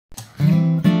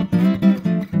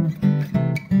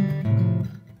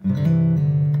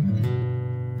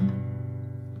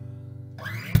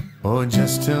Oh,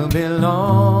 just to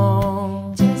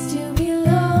belong, just to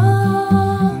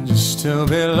belong, just to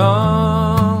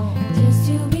belong just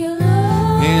to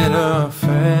belong in a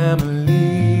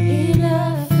family, in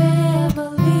a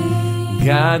family,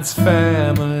 God's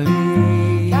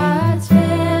family, God's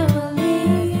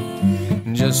family,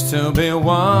 just to be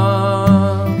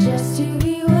one just to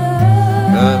be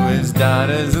one of His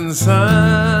daughters and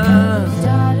sons. His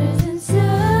daughters and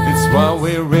sons. It's what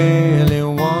we really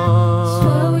want,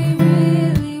 What we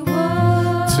really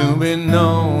want, to be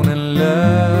known and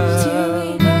loved. to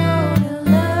be known and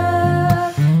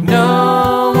loved.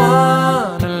 No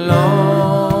one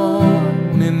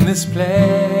alone in this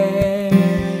place,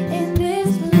 In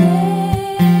this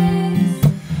place,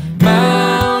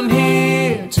 bound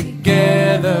here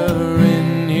together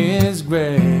in His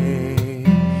grace.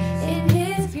 in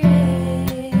His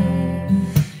grace,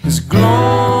 His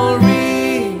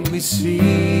glory we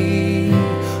see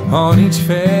on each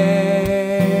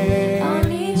face.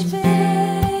 on each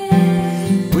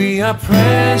face, We are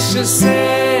precious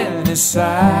in His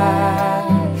sight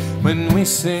when we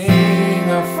sing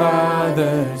our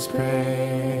Father's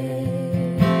praise.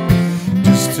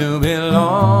 Just to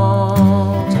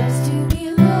belong, just to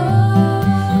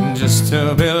belong, just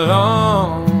to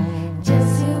belong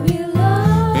just to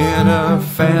belong in a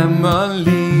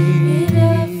family, in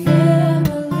a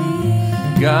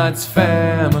family, God's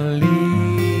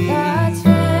family, God's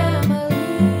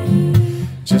family,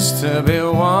 just to be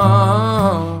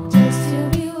one just to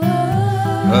be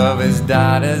one of His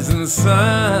daughters and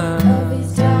sons. of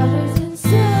His daughters and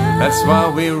sons. That's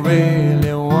what we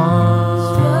really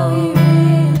want, what we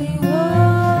really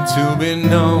want, to be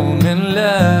known and to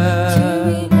loved.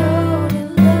 be known and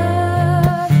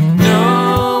loved. No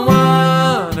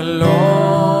one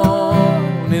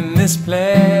alone in this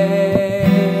place,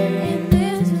 In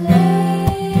this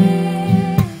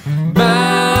place,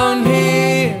 bound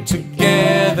here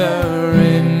together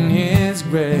in His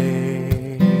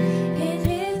grace. in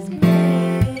His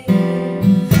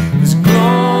grace, His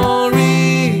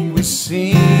glory we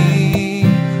see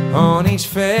on each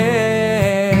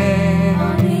face.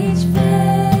 on each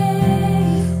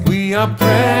face, We are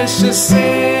precious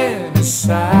in His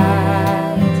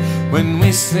sight when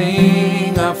we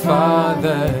sing our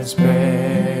Father's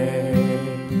praise.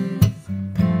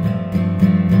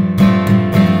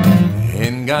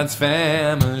 In God's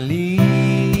family,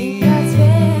 in God's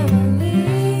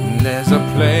family, there's a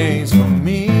place for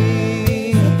me.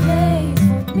 there's a place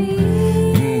for me.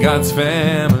 In God's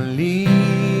family,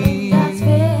 God's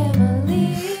family,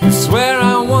 it's where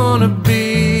I wanna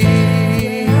be.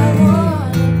 where I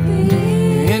wanna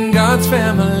be. In God's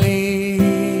family,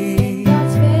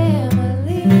 God's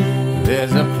family,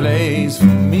 there's a place for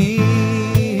me.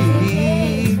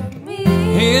 for me.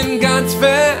 In God's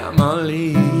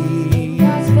family,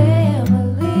 God's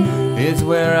family, it's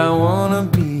where I wanna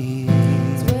be.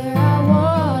 it's where I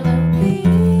wanna be.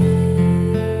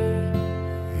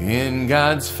 In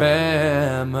God's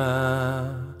family.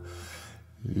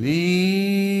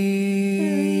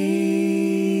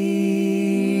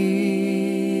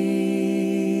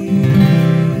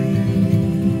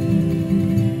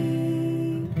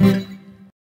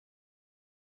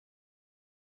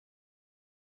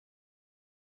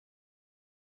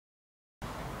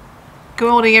 Good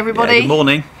morning, everybody. Yeah, good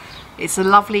morning. It's a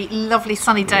lovely, lovely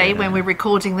sunny day when we're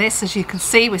recording this. As you can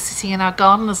see, we're sitting in our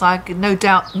garden, as I no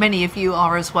doubt many of you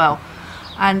are as well.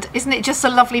 And isn't it just a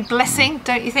lovely blessing,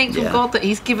 don't you think, from Yeah. God, that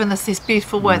He's given us this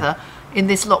beautiful weather in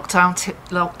this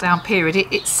lockdown period?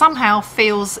 It somehow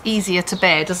feels easier to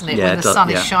bear, doesn't it, Yeah, when it the does, sun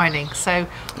is yeah. shining? So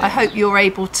I hope you're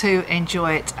able to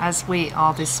enjoy it as we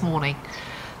are this morning.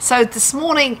 So this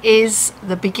morning is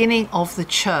the beginning of the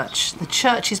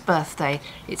church's birthday.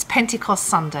 It's Pentecost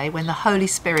Sunday, when the Holy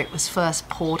Spirit was first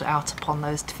poured out upon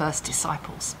those first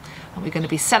disciples. And we're going to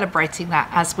be celebrating that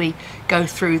as we go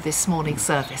through this morning's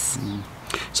service.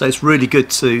 So it's really good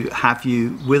to have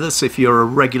you with us. If you're a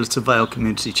regular to Vale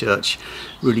Community Church,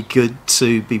 really good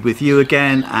to be with you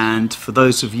again. And for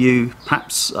those of you,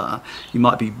 perhaps you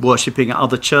might be worshipping at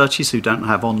other churches who don't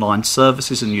have online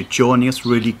services and you're joining us,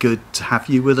 really good to have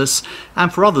you with us.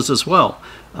 And for others as well,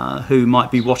 who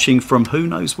might be watching from who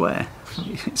knows where.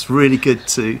 It's really good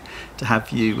to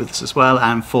have you with us as well.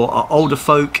 And for our older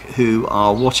folk who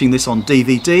are watching this on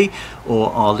DVD or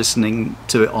are listening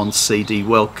to it on CD,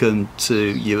 welcome to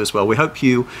you as well. We hope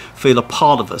you feel a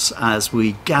part of us as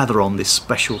we gather on this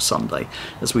special Sunday,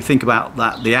 as we think about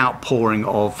that, the outpouring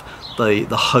of the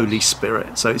Holy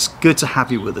Spirit. So it's good to have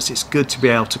you with us. It's good to be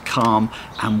able to come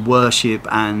and worship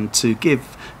and to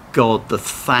give God the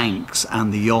thanks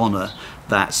and the honour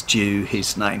that's due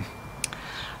His name.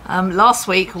 Last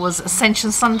week was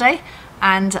Ascension Sunday,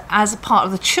 and as a part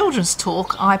of the children's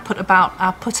talk, I put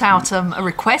out a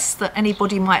request that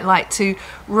anybody might like to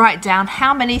write down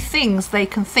how many things they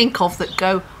can think of that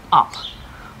go up.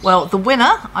 Well, the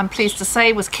winner, I'm pleased to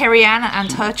say, was Kerry Ann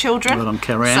and her children. Well done,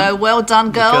 Kerry Ann. So well done,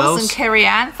 The girls, and Kerry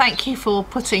Ann. Thank you for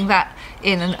putting that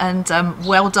in, and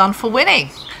well done for winning.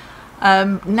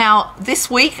 Now, this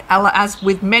week, as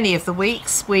with many of the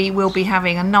weeks, we will be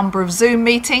having a number of Zoom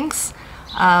meetings.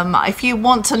 If you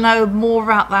want to know more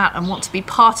about that and want to be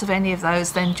part of any of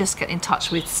those, then just get in touch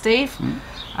with Steve.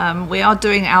 We are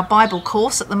doing our Bible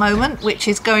course at the moment, which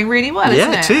is going really well, isn't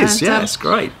it? Yeah, it is. And, Yeah, it's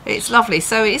great. It's lovely.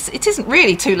 So it isn't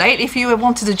really too late. If you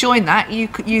wanted to join that, you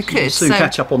could. You can soon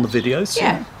catch up on the videos.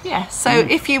 Yeah. So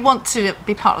if you want to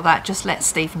be part of that, just let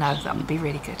Steve know. That would be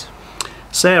really good.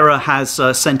 Sarah has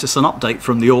sent us an update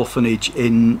from the orphanage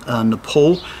in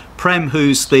Nepal. Prem,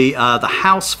 who's the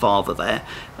house father there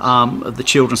of the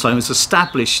children's home, has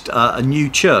established a new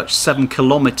church 7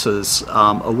 kilometres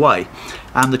away.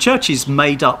 And the church is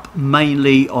made up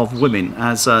mainly of women,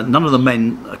 as none of the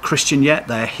men are Christian yet.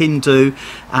 They're Hindu,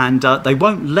 and they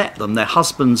won't let them, their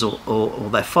husbands or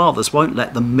their fathers won't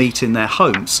let them meet in their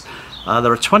homes.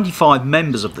 There are 25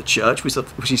 members of the church,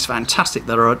 which is fantastic.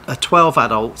 There are 12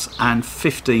 adults and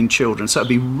 15 children, so it'd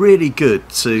be really good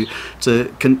to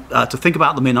think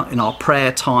about them in our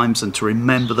prayer times and to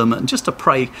remember them, and just to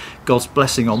pray God's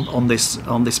blessing on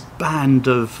this band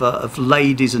of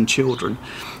ladies and children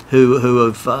who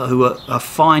are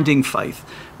finding faith.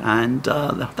 And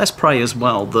let's pray as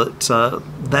well that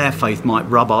their faith might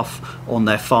rub off on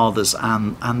their fathers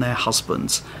and their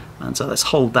husbands. And so let's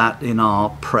hold that in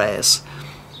our prayers.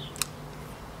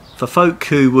 For folk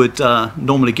who would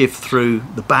normally give through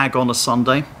the bag on a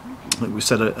Sunday, like we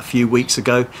said a few weeks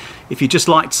ago, if you'd just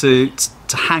like to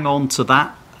hang on to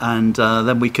that, and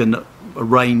then we can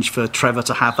arrange for Trevor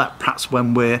to have that perhaps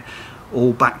when we're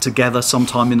all back together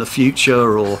sometime in the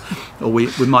future, or we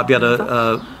might be able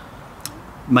to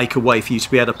make a way for you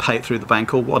to be able to pay it through the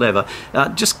bank or whatever.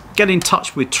 Just get in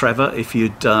touch with Trevor if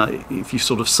you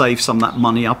sort of save some of that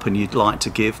money up and you'd like to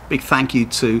give. Big thank you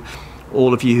to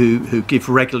all of you who give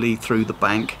regularly through the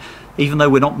bank. Even though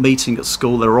we're not meeting at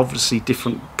school, there are obviously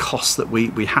different costs that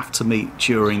we have to meet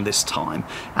during this time.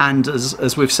 And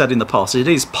as we've said in the past, it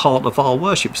is part of our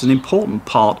worship. It's an important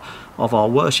part of our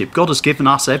worship. God has given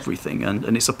us everything,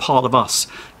 and it's a part of us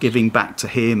giving back to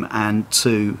Him and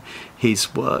to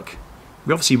His work.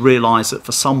 We obviously realise that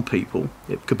for some people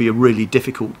it could be a really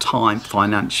difficult time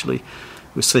financially.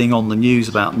 We're seeing on the news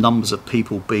about numbers of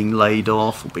people being laid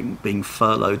off or being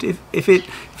furloughed. If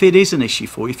it is an issue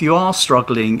for you, if you are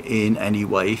struggling in any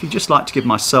way, if you'd just like to give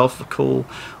myself a call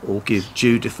or give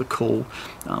Judith a call,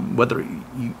 whether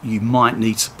you might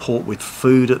need support with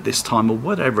food at this time or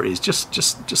whatever it is,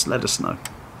 just let us know.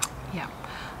 Yeah.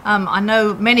 I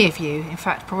know many of you, in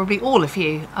fact probably all of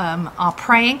you, are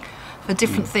praying for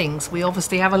different things. We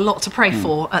obviously have a lot to pray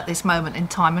for at this moment in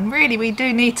time, and really we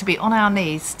do need to be on our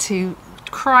knees to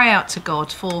cry out to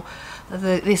God for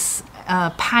this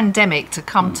pandemic to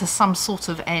come to some sort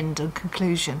of end and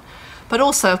conclusion. But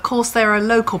also, of course, there are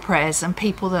local prayers and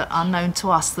people that are known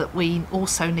to us that we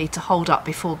also need to hold up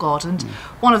before God, and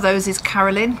one of those is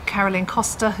Carolyn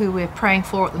Costa, who we're praying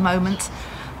for at the moment.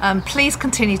 Please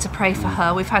continue to pray for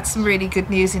her. We've had some really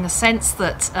good news in a sense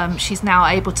that she's now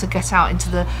able to get out into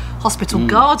the hospital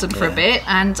garden for a bit,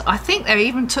 and I think they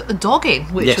even took the dog in,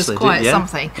 which was quite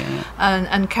something. Yeah.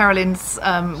 And Carolyn's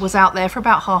was out there for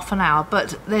about half an hour,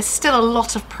 but there's still a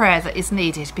lot of prayer that is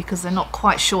needed because they're not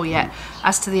quite sure yet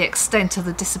as to the extent of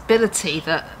the disability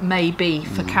that may be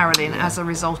for Carolyn as a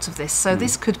result of this. So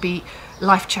this could be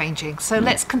life-changing. So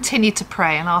let's continue to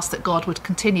pray and ask that God would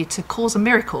continue to cause a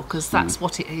miracle, because that's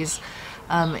what it is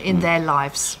in their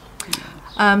lives.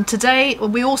 Today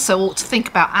we also ought to think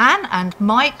about Anne and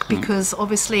Mike, because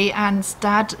obviously Anne's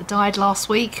dad died last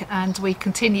week and we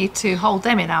continue to hold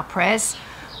them in our prayers,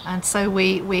 and so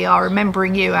we are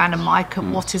remembering you, Anne and Mike, at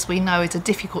what is we know is a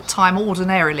difficult time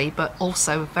ordinarily, but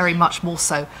also very much more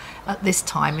so at this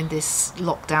time in this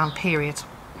lockdown period.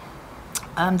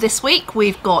 This week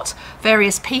we've got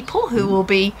various people who will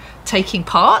be taking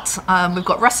part. We've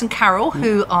got Russ and Carol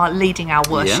who are leading our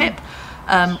worship.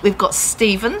 We've got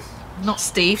Stephen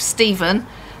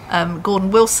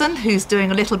Gordon Wilson, who's doing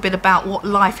a little bit about what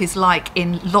life is like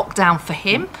in lockdown for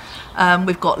him.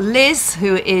 We've got Liz,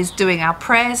 who is doing our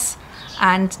prayers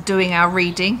and doing our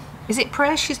reading. Is it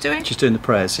prayer she's doing? She's doing the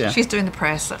prayers, yeah. She's doing the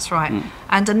prayers, that's right.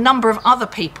 And a number of other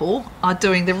people are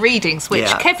doing the readings, which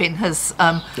Yeah. Kevin has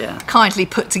Yeah. kindly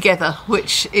put together,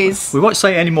 which is... We won't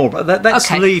say any more, but let's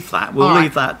Okay. leave that. We'll All right.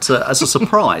 leave that as a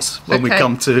surprise when we Okay.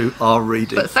 come to our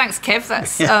reading. But thanks, Kev.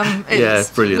 That's Yeah,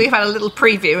 brilliant. We've had a little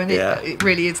preview, and Yeah. it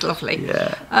really is lovely.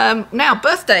 Yeah. Now,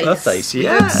 birthdays. Birthdays,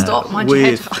 yeah. Stop, mind your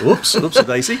head. Whoops,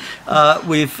 Daisy.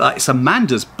 It's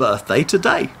Amanda's birthday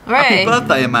today. Happy Hooray.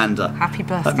 birthday, Amanda. Happy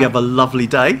birthday. Hope you have a lovely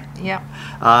day. Yeah.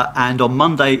 And on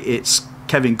Monday, it's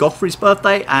Kevin Godfrey's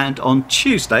birthday, and on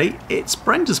Tuesday, it's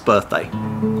Brenda's birthday.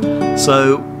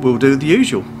 So we'll do the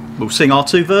usual. We'll sing our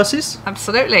 2 verses.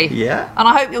 Absolutely. Yeah. And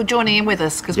I hope you're joining in with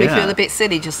us, because we Yeah. feel a bit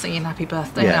silly just singing happy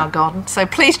birthday in Yeah. our garden. So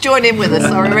please join in with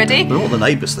us. Are we ready? I don't know what the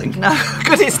neighbours think. No,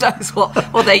 goodness knows what.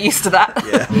 Well, they're used to that.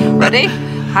 Yeah. Ready?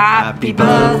 Happy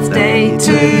birthday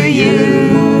to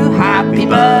you. Happy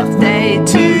birthday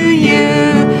to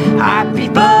you. Happy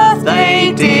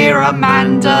birthday, dear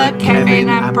Amanda, Kevin,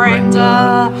 and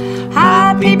Brenda.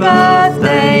 Happy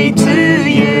birthday to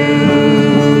you.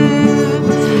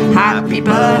 Happy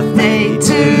birthday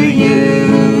to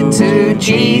you. To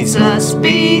Jesus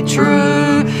be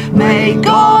true. May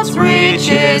God's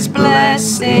richest blessings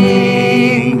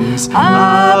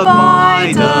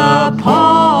abide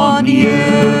upon you.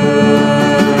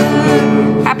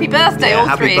 Happy birthday, all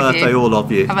Happy three birthday, of you. all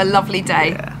of you. Have a lovely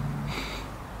day. Yeah.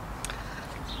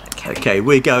 Okay,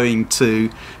 we're going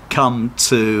to come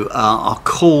to our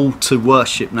call to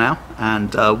worship now,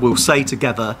 and we'll say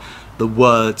together the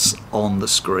words on the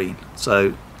screen.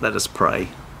 So let us pray.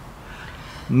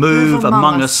 Move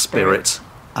among us, Spirit,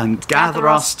 and gather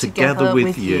us together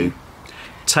with you.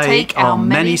 Take our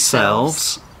many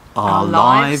selves, our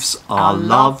lives, our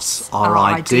loves, our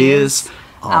ideas,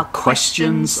 our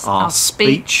questions, our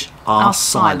speech, our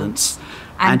silence,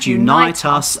 and unite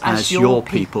us as your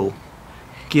people.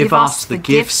 Give us the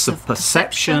gifts of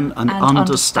perception and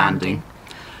understanding,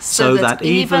 so that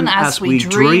even as we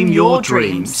dream your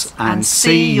dreams and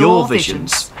see your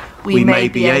visions, we may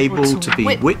be able to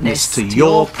be witness to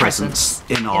your presence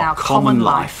in our common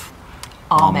life.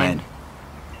 Amen.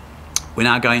 We're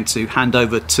now going to hand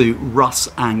over to Russ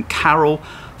and Carol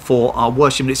for our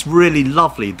worship. And it's really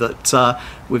lovely that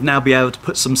we've now been able to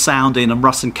put some sound in, and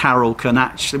Russ and Carol we can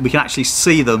actually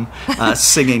see them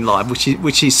singing live,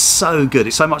 which is so good.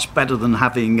 It's so much better than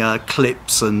having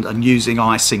clips and using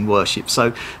icing worship.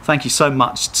 So thank you so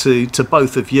much to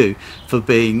both of you for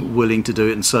being willing to do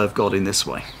it and serve God in this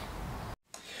way.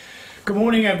 Good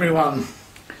morning, everyone.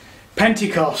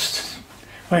 Pentecost,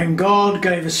 when God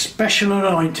gave a special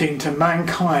anointing to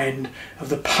mankind of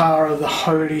the power of the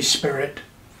Holy Spirit.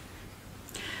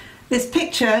 This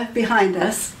picture behind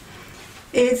us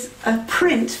is a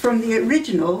print from the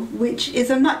original, which is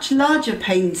a much larger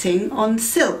painting on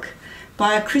silk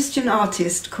by a Christian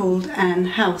artist called Anne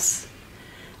House.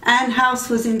 Anne House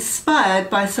was inspired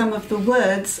by some of the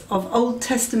words of Old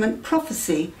Testament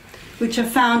prophecy, which are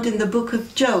found in the book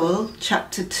of Joel,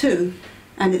 chapter 2,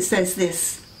 and it says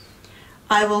this: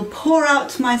 I will pour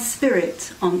out my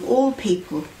spirit on all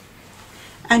people,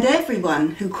 and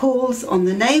everyone who calls on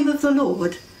the name of the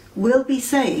Lord will be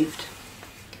saved.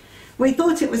 We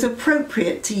thought it was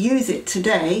appropriate to use it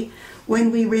today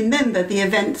when we remember the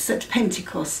events at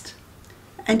Pentecost.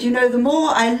 And you know, the more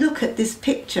I look at this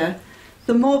picture,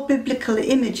 the more biblical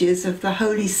images of the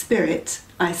Holy Spirit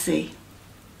I see.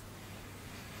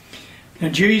 Now,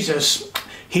 Jesus,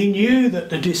 he knew that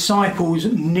the disciples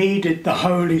needed the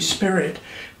Holy Spirit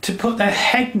to put their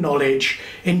head knowledge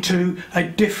into a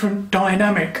different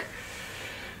dynamic.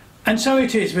 And so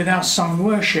it is with our sung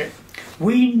worship.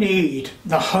 We need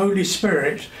the Holy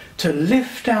Spirit to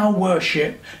lift our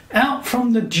worship out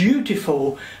from the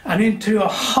dutiful and into a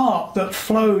heart that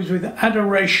flows with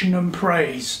adoration and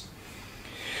praise.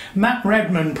 Matt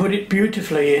Redman put it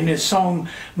beautifully in his song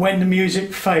When the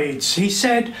Music Fades. He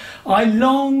said, I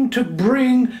long to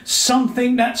bring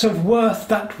something that's of worth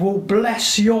that will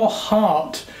bless your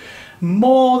heart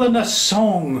more than a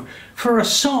song, for a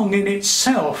song in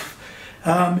itself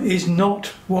is not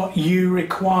what you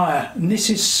require. And this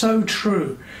is so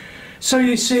true. So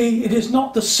you see, it is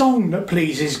not the song that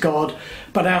pleases God,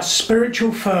 but our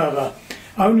spiritual fervour,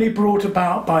 only brought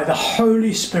about by the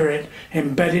Holy Spirit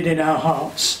embedded in our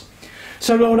hearts.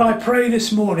 So Lord, I pray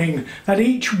this morning that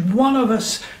each one of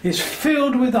us is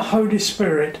filled with the Holy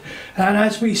Spirit, and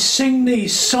as we sing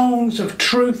these songs of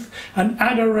truth and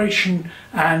adoration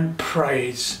and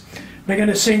praise. We're going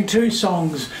to sing 2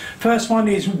 songs. First one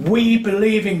is We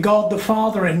Believe in God the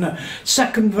Father. In the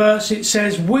second verse it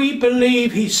says, we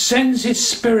believe he sends his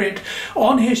Spirit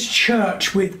on his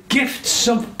church with gifts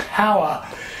of power.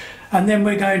 and then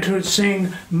we're going to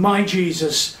sing My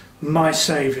Jesus, My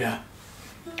Saviour.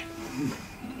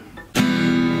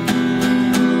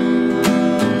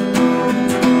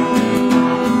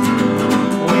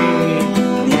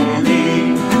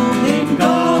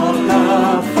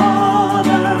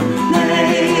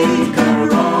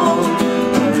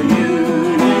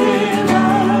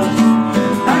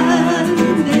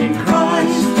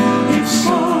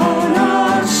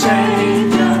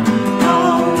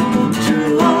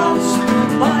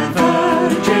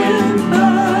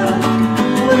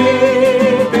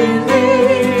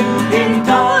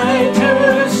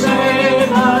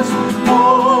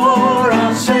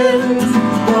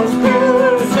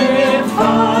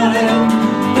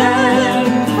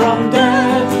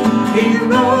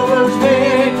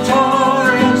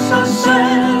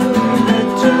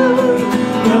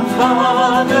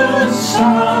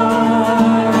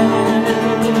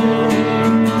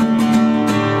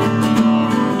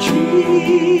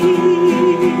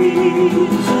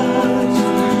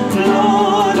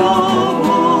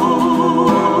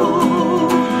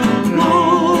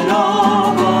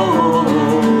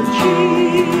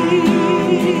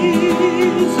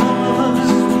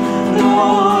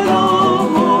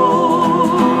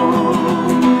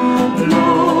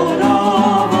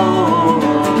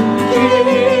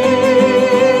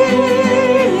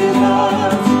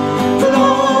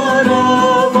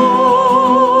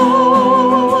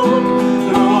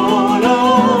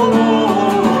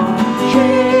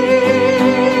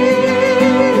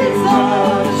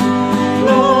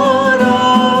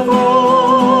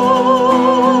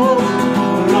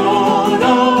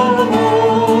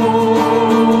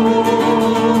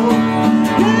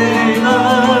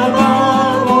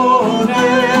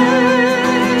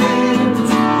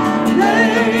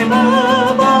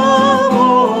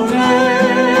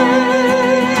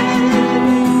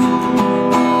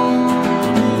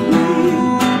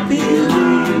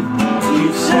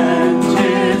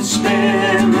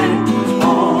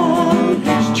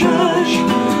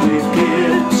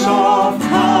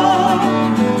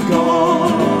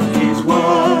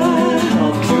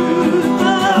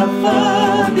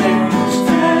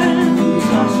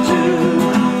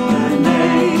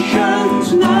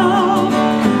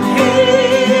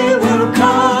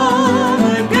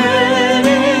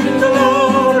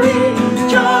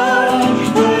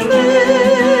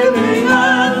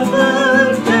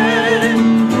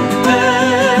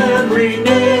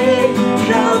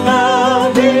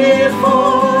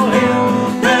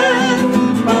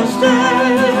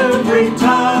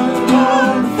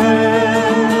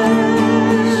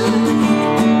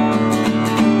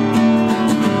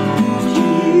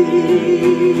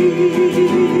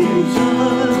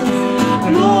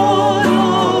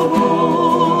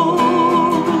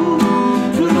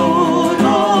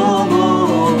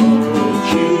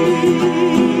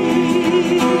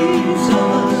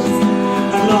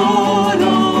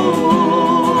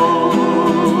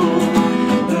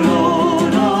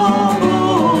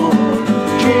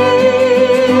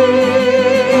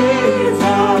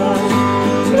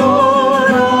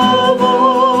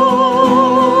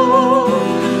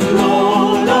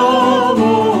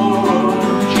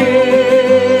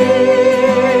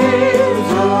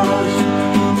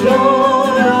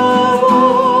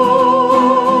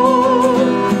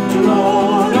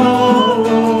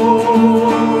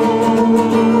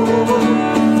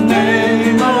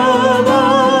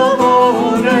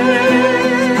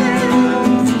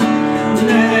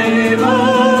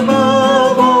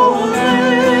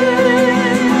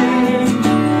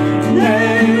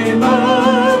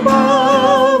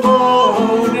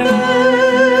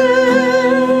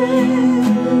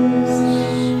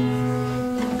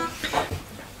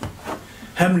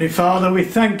 Heavenly Father, we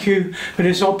thank you for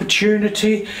this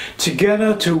opportunity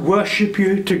together to worship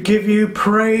you, to give you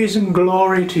praise and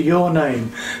glory to your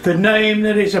name, the name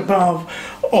that is above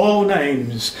all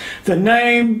names, the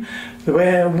name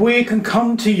where we can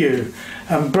come to you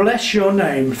and bless your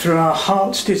name through our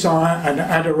heart's desire and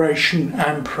adoration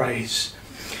and praise.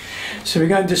 So we're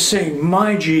going to sing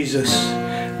My Jesus,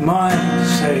 My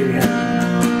Saviour.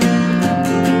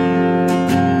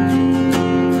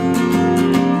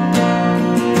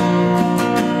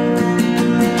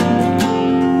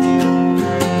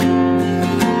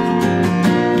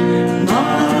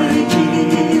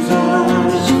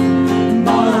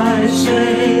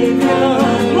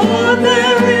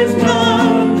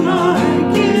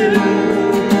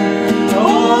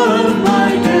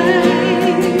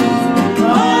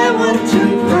 To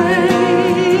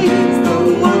praise the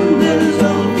wonders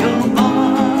of your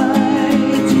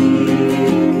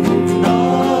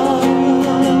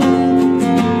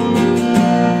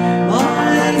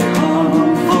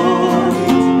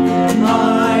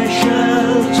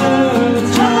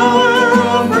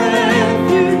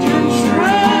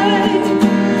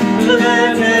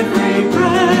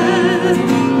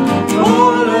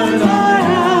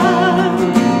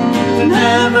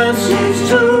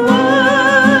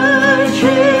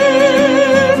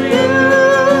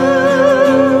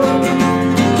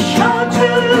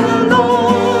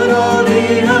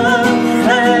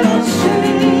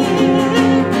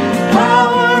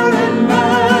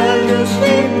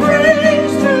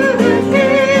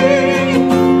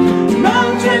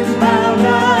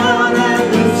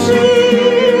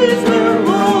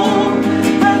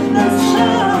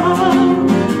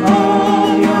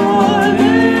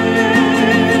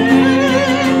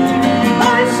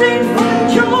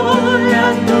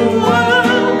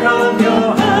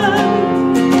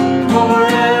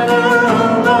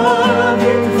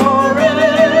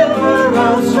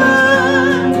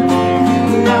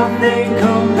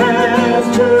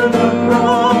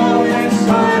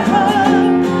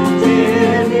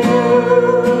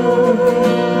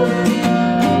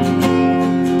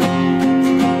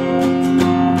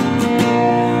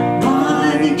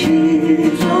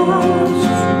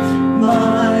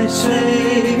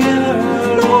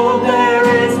Saviour, Lord, there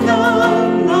is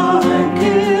none like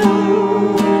you.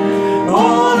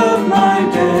 All of my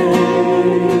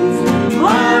days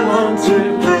I want to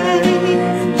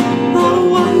praise the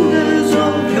wonders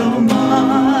of your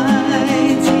mighty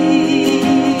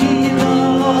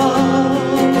love.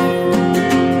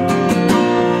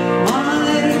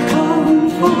 My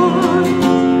comfort,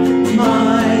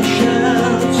 my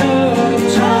shelter,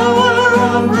 tower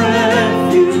of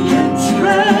refuge and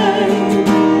strength,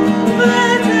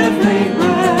 let every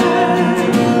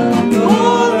breath,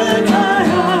 all that I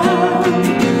am,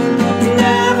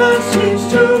 never cease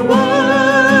to worship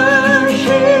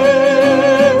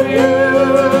you.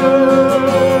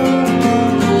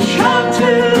 Shout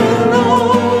to the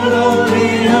Lord of the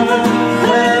earth,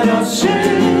 let us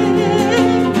sing.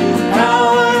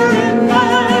 Power and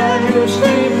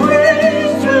majesty,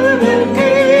 praise to the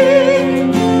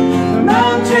King. The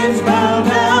mountains bow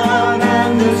down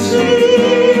and the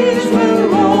seas will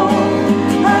roar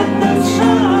at the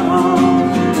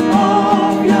sound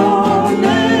of your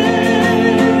name.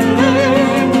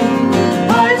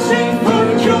 I sing for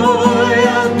joy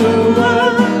at the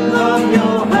work of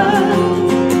your hand.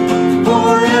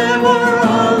 Forever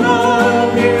I'll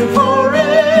love you,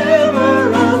 forever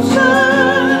I'll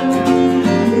serve.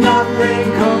 Nothing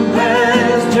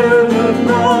compares to the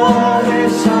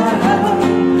promise I have.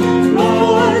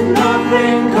 Lord,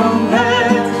 nothing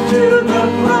compares to the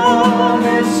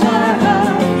promise I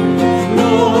have.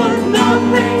 Lord,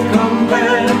 nothing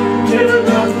compares to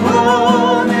the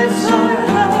promise I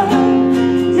have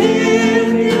in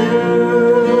you.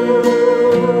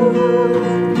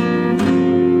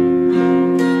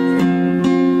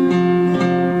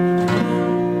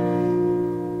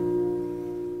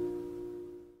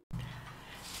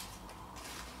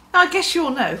 Now, I guess you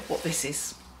all know what this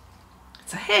is.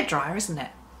 It's a hairdryer, isn't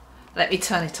it? Let me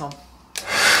turn it on.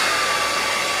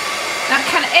 Now,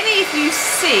 can any of you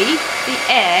see the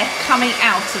air coming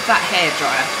out of that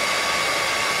hairdryer?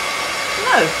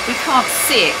 No, we can't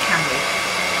see it, can we?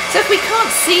 So if we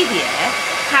can't see the air,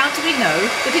 how do we know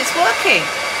that it's working?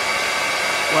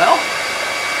 Well,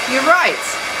 you're right.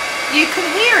 You can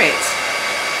hear it.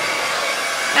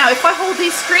 Now, if I hold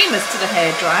these streamers to the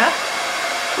hairdryer,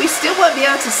 we still won't be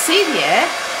able to see the air,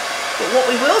 but what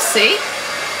we will see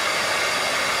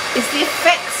is the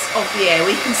effects of the air.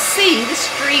 We can see the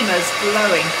streamers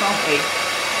blowing, can't we?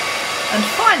 And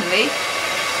finally,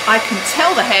 I can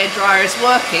tell the hairdryer is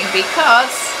working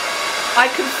because I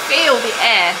can feel the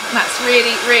air, and that's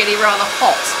really, really rather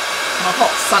hot on a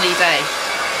hot sunny day.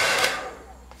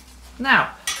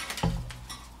 Now,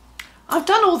 I've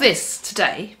done all this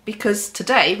today because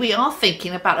today we are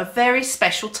thinking about a very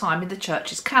special time in the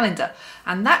church's calendar,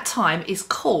 and that time is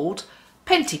called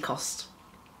Pentecost.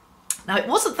 Now, it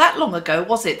wasn't that long ago,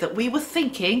 was it, that we were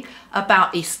thinking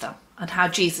about Easter and how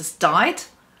Jesus died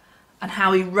and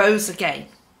how he rose again.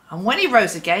 And when he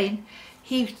rose again,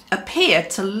 he appeared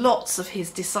to lots of his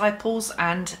disciples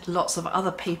and lots of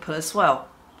other people as well.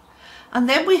 And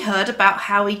then we heard about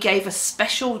how he gave a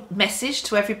special message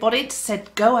to everybody,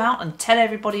 said, go out and tell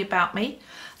everybody about me.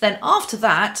 Then after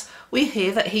that, we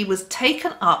hear that he was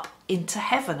taken up into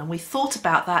heaven. And we thought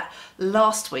about that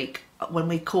last week when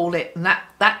we call it, and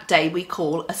that day we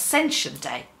call Ascension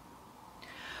Day.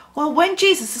 Well, when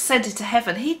Jesus ascended to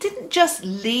heaven, he didn't just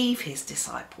leave his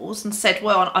disciples and said,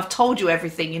 well, I've told you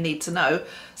everything you need to know,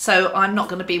 so I'm not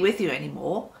going to be with you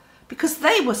anymore. Because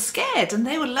they were scared and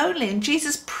they were lonely, and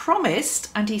Jesus promised,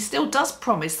 and he still does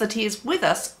promise, that he is with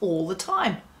us all the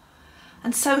time.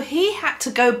 And so he had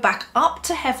to go back up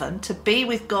to heaven to be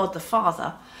with God the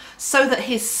Father so that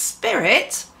his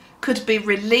spirit could be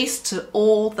released to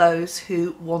all those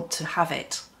who want to have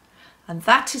it. And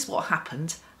that is what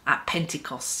happened at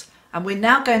Pentecost. And we're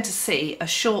now going to see a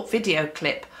short video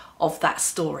clip of that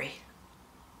story.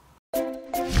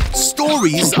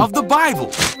 Stories of the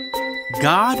Bible.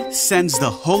 God sends the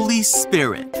Holy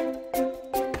Spirit.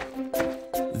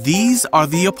 These are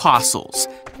the apostles.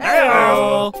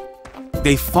 Hello.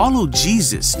 They followed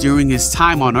Jesus during his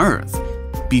time on earth.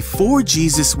 Before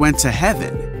Jesus went to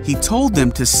heaven, he told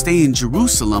them to stay in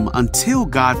Jerusalem until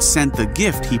God sent the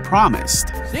gift he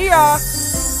promised. See ya!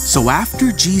 So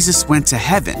after Jesus went to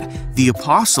heaven, the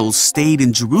apostles stayed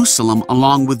in Jerusalem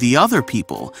along with the other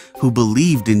people who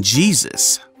believed in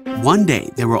Jesus. One day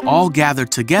they were all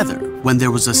gathered together when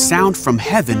there was a sound from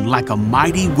heaven like a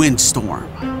mighty windstorm.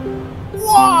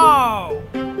 Whoa!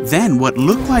 Then what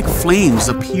looked like flames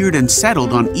appeared and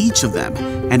settled on each of them,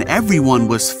 and everyone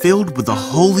was filled with the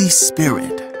Holy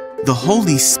Spirit. The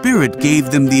Holy Spirit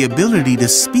gave them the ability to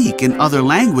speak in other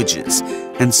languages,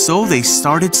 and so they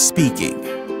started speaking.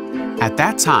 At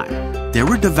that time, there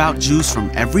were devout Jews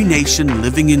from every nation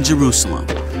living in Jerusalem.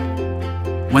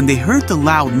 When they heard the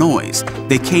loud noise,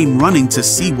 they came running to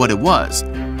see what it was.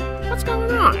 What's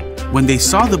going on? When they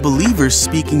saw the believers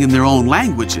speaking in their own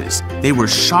languages, they were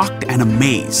shocked and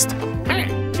amazed. Hey,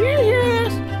 do you hear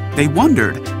this? They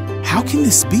wondered, how can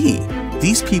this be?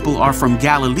 These people are from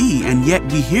Galilee, and yet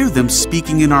we hear them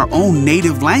speaking in our own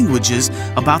native languages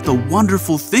about the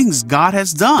wonderful things God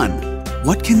has done.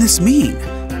 What can this mean?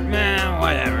 Nah,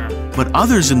 whatever. But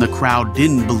others in the crowd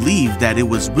didn't believe that it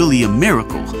was really a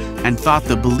miracle and thought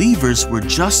the believers were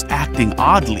just acting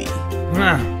oddly.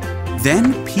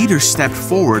 Then Peter stepped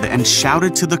forward and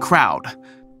shouted to the crowd,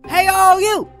 Hey, all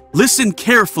you! "Listen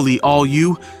carefully, all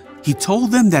you." He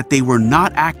told them that they were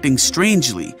not acting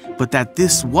strangely, but that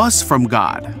this was from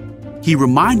God. He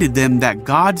reminded them that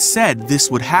God said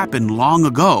this would happen long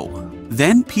ago.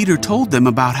 Then Peter told them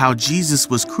about how Jesus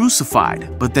was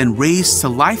crucified, but then raised to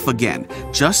life again,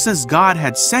 just as God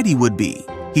had said he would be.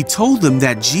 He told them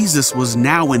that Jesus was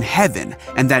now in heaven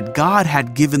and that God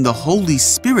had given the Holy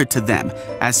Spirit to them,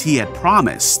 as he had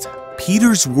promised.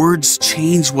 Peter's words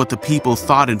changed what the people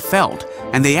thought and felt,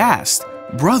 and they asked,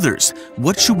 "Brothers,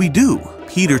 what should we do?"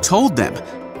 Peter told them,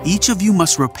 "Each of you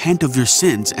must repent of your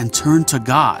sins and turn to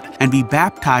God and be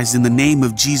baptized in the name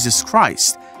of Jesus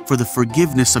Christ for the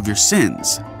forgiveness of your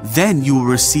sins. Then you will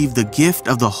receive the gift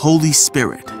of the Holy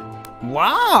Spirit."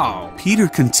 Wow! Peter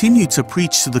continued to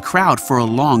preach to the crowd for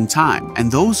a long time,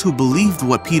 and those who believed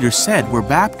what Peter said were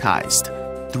baptized.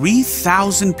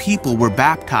 3,000 people were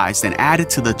baptized and added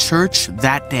to the church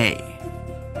that day.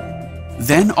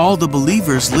 Then all the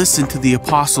believers listened to the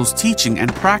apostles' teaching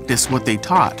and practiced what they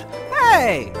taught.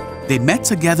 Hey! They met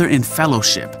together in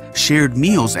fellowship, shared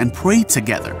meals, and prayed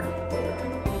together.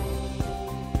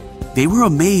 They were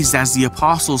amazed as the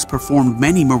apostles performed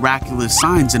many miraculous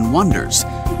signs and wonders.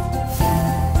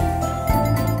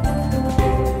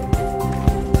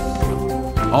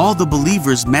 All the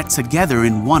believers met together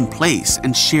in one place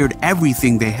and shared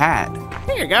everything they had.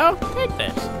 Here you go. Take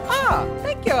this. Ah,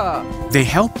 thank you! They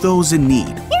helped those in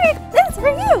need, Here, that's for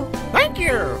you. Thank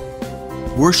you.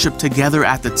 worshiped together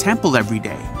at the temple every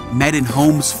day, met in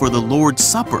homes for the Lord's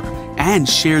Supper, and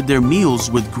shared their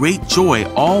meals with great joy,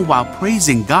 all while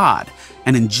praising God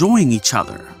and enjoying each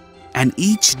other. And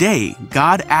each day,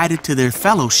 God added to their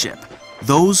fellowship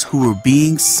those who were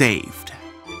being saved.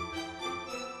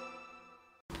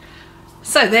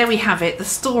 So there we have it, the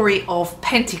story of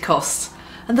Pentecost.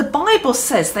 And the Bible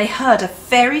says they heard a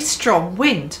very strong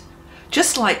wind,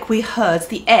 just like we heard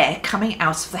the air coming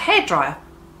out of the hairdryer.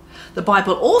 The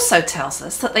Bible also tells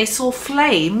us that they saw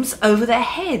flames over their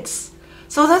heads.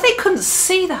 So although they couldn't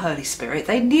see the Holy Spirit,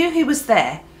 they knew he was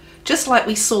there, just like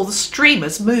we saw the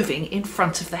streamers moving in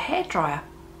front of the hairdryer.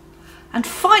 And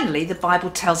finally, the Bible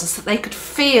tells us that they could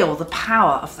feel the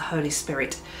power of the Holy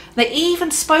Spirit. They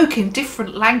even spoke in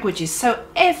different languages so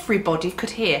everybody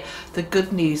could hear the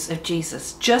good news of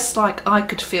Jesus, just like I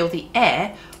could feel the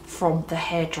air from the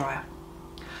hairdryer.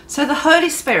 So the Holy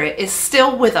Spirit is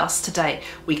still with us today.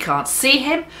 We can't see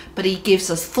him, but he gives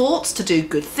us thoughts to do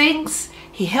good things.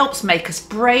 He helps make us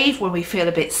brave when we feel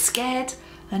a bit scared,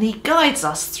 and he guides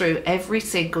us through every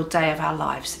single day of our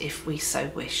lives if we so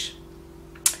wish.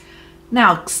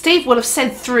 Now, Steve will have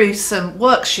sent through some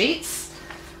worksheets.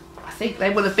 I think they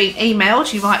will have been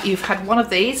emailed. You've had one of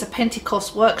these, a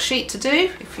Pentecost worksheet to do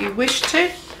if you wish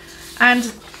to. And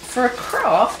for a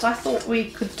craft, I thought we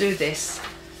could do this.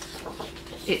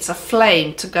 It's a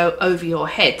flame to go over your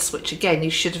heads, which again you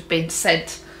should have been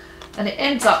sent. And it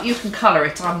ends up, you can colour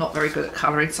it. I'm not very good at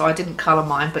colouring, so I didn't colour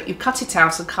mine, but you cut it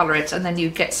out and colour it, and then you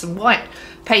get some white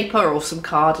paper or some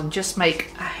card and just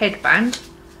make a headband,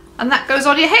 and that goes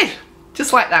on your head,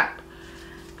 just like that.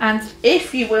 And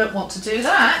if you wouldn't want to do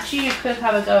that, you could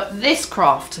have a go at this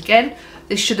craft. Again,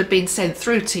 this should have been sent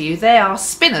through to you. They are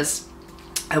spinners.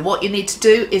 And what you need to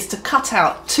do is to cut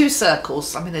out 2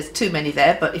 circles. I mean, there's too many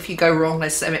there, but if you go wrong,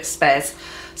 there's some spares.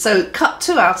 So cut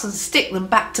 2 out and stick them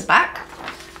back to back.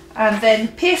 And then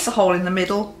pierce a hole in the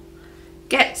middle.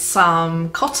 Get some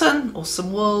cotton or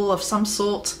some wool of some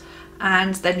sort.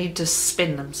 And then you just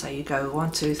spin them. So you go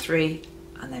 1, 2, 3,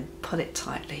 and then pull it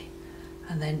tightly.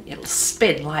 And then it'll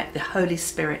spin like the Holy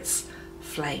Spirit's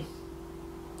flame.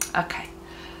 Okay,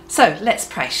 so let's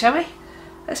pray, shall we?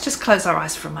 Let's just close our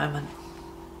eyes for a moment.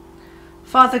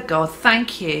 Father God,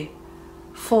 thank you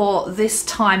for this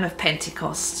time of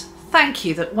Pentecost. Thank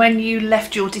you that when you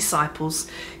left your disciples,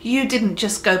 you didn't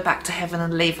just go back to heaven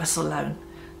and leave us alone,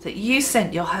 that you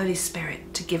sent your Holy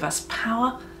Spirit to give us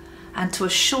power and to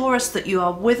assure us that you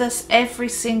are with us every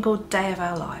single day of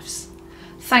our lives.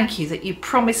 Thank you that you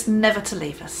promised never to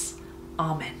leave us.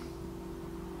 Amen.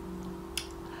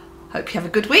 Hope you have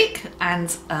a good week, and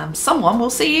someone will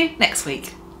see you next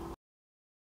week.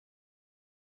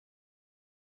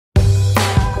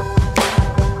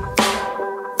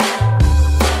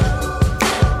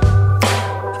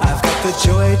 I've got the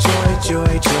joy, joy,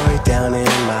 joy, joy down in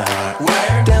my heart.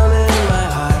 Where? Down in my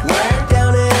heart. Where?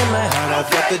 Down in my heart. I've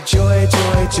got the joy,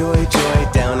 joy, joy, joy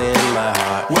down in my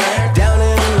heart. Where? Down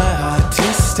in my heart to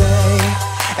stay.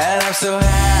 And I'm so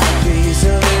happy,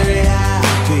 so very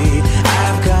happy.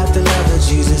 I've got the love of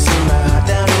Jesus in my heart,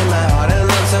 down in my heart. And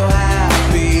I'm so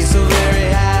happy, so very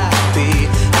happy.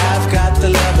 I've got the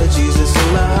love of Jesus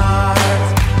in my heart.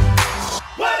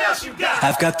 What else you got?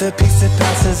 I've got the peace that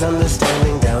passes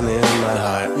understanding down in my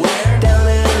heart. Where? Down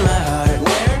in my heart.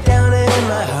 Where? Down in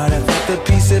my heart. I've got the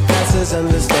peace that passes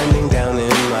understanding down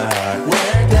in my heart.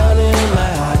 Where? Down in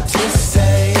my heart to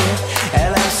stay.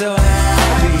 And I'm so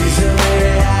happy, so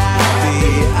very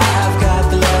happy. I've got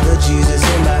the love of Jesus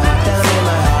in my heart, down in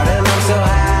my heart. And I'm so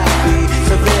happy,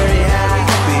 so very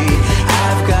happy.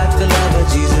 I've got the love of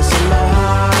Jesus in my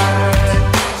heart.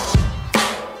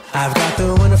 I've got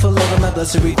the wonderful love of my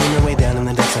blessed Redeemer way down in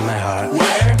the depths of my heart.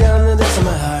 Where? Down in the depths of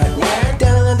my heart. Where?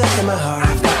 Down in the depths of my heart.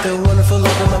 I've got the wonderful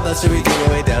love of my blessed Redeemer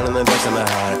way down in the depths of my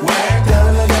heart. Where? Down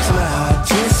in the depths of my heart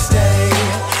to stay.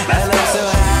 And I'm so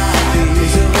happy,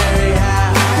 so very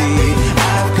happy.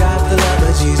 I've got the love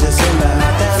of Jesus in my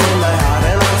heart, down in my heart.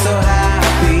 And I'm so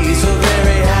happy, so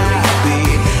very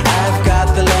happy. I've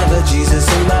got the love of Jesus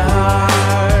in my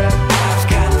heart. I've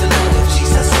got the love of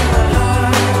Jesus in my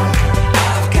heart.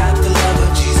 I've got the love of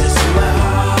Jesus in my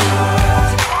heart.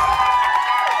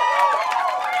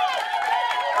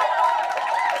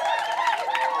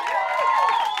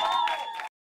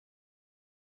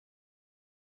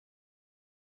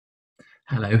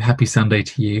 Hello, happy Sunday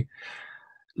to you.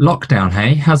 Lockdown,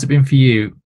 hey? How's it been for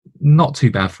you? Not too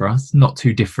bad for us, not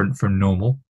too different from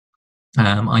normal.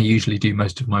 I usually do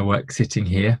most of my work sitting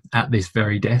here at this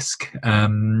very desk,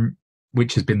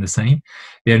 which has been the same.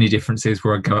 The only difference is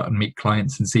where I go out and meet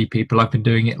clients and see people, I've been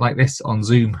doing it like this on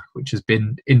Zoom, which has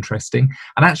been interesting.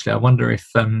 And actually, I wonder if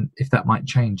that might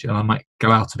change, and I might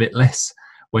go out a bit less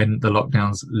when the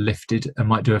lockdown's lifted, and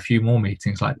might do a few more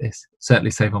meetings like this.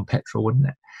 Certainly save on petrol, wouldn't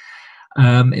it?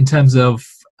 In terms of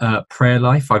prayer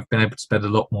life, I've been able to spend a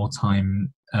lot more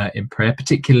time in prayer,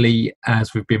 particularly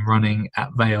as we've been running at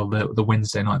Vale the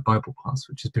Wednesday night Bible class,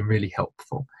 which has been really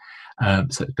helpful.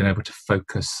 So it's been able to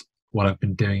focus what I've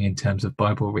been doing in terms of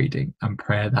Bible reading and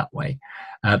prayer that way.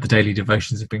 The daily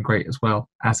devotions have been great as well,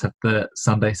 as have the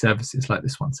Sunday services like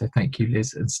this one. So thank you,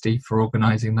 Liz and Steve, for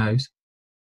organising those.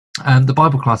 The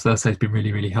Bible class, as I say, has been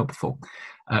really, really helpful.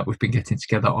 We've been getting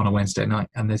together on a Wednesday night,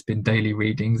 and there's been daily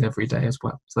readings every day as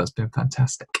well. So that's been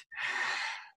fantastic.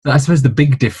 But I suppose the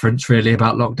big difference really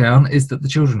about lockdown is that the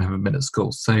children haven't been at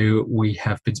school. So we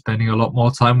have been spending a lot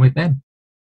more time with them.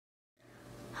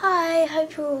 Hi,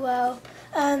 hope you're all well.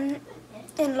 In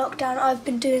lockdown, I've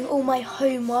been doing all my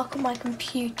homework on my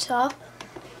computer.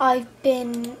 I've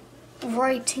been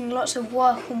writing lots of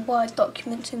work on Word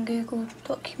documents and Google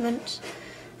documents.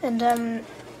 And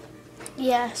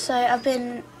yeah, so I've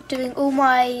been doing all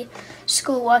my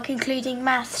schoolwork, including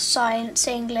maths, science,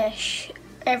 English,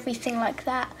 everything like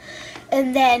that.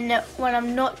 And then when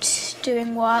I'm not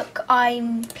doing work,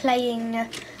 I'm playing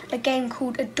a game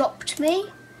called Adopt Me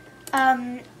 /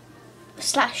 Roblox,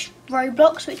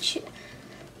 which,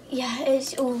 yeah,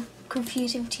 is all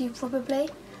confusing to you probably.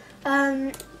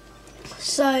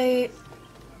 So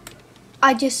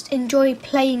I just enjoy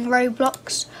playing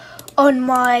Roblox on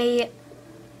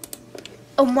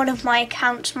one of my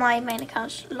accounts. My main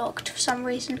account's locked for some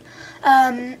reason.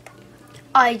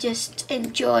 I just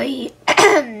enjoy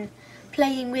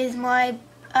playing with my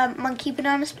monkey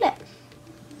banana split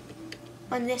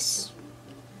on this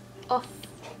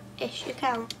off-ish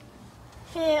account.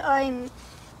 Here I'm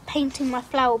painting my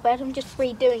flower bed. I'm just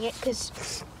redoing it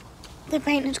because the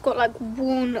paint has got like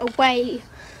worn away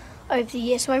over the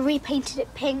years. So I repainted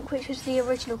it pink, which was the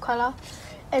original colour.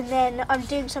 And then I'm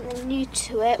doing something new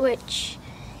to it, which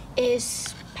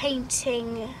is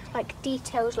painting like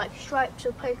details like stripes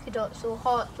or polka dots or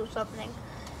hearts or something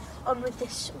on with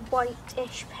this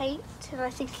whitish paint, and I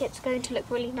think it's going to look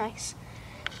really nice.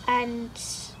 And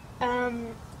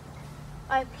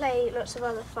I play lots of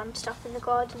other fun stuff in the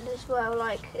garden as well,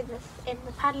 like in the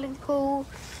paddling pool,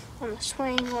 on the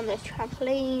swing, on the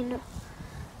trampoline,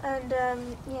 and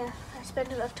yeah, I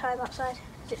spend a lot of time outside.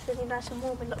 It's really nice and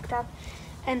warm in lockdown.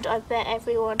 And I bet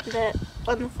everyone that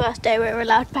on the first day we're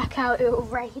allowed back out, it will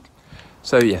rain.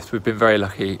 So yes, we've been very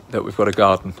lucky that we've got a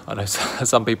garden. I know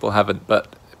some people haven't,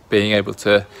 but being able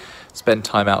to spend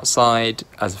time outside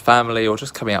as a family or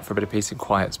just coming out for a bit of peace and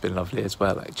quiet has been lovely as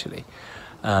well, actually.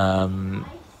 I'm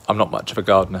not much of a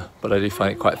gardener, but I do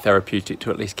find it quite therapeutic to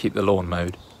at least keep the lawn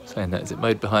mowed. Saying that, is it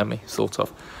mowed behind me? Sort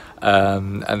of.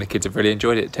 And the kids have really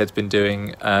enjoyed it. Ted's been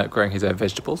doing growing his own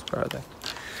vegetables. Where are they?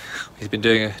 He's been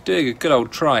doing a good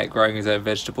old try at growing his own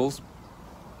vegetables.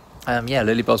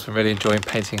 Lilybell's been really enjoying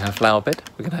painting her flower bed.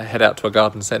 We're going to head out to a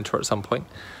garden centre at some point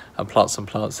and plant some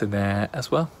plants in there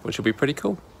as well, which will be pretty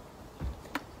cool.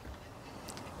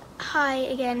 Hi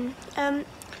again.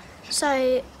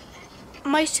 So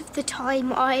most of the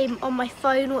time I'm on my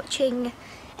phone watching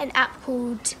an app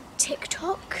called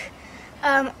TikTok.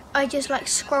 I just like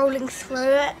scrolling through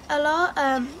it a lot,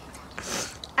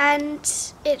 and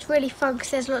it's really fun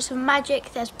because there's lots of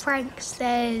magic, there's pranks,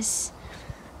 there's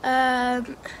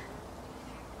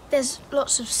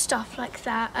lots of stuff like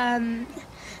that.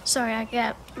 Sorry, I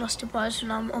get lost in words when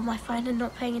I'm on my phone and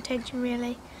not paying attention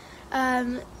really.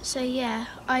 So yeah,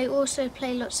 I also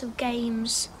play lots of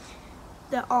games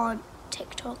that aren't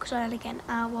TikTok because I only get an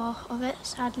hour of it,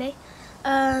 sadly.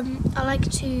 I like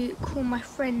to call my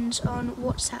friends on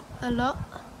WhatsApp a lot.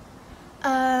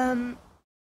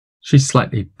 She's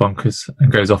slightly bonkers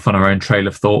and goes off on her own trail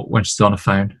of thought when she's on a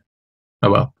phone. Oh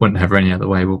well, wouldn't have her any other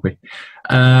way, would we?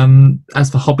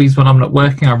 As for hobbies, when I'm not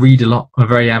working, I read a lot. I'm a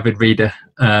very avid reader.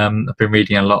 I've been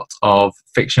reading a lot of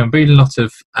fiction. I'm reading a lot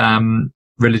of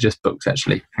religious books,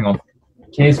 actually. Hang on.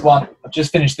 Here's one. I've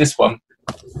just finished this one,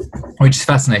 which is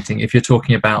fascinating. If you're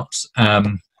talking about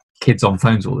kids on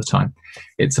phones all the time,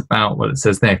 it's about, well, it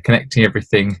says there, connecting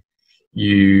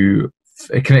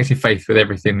faith with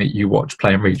everything that you watch,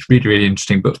 play and read. Really, really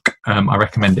interesting book. I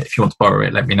recommend it. If you want to borrow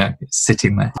it, let me know. It's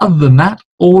sitting there. Other than that,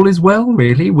 all is well,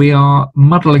 really. We are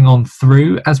muddling on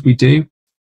through as we do,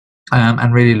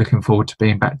 and really looking forward to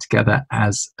being back together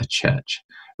as a church.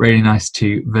 Really nice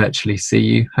to virtually see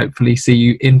you. Hopefully see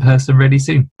you in person really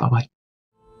soon. Bye-bye.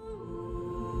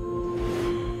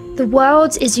 The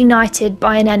world is united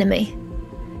by an enemy.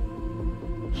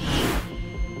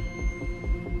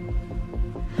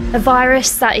 A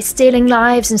virus that is stealing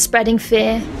lives and spreading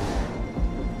fear.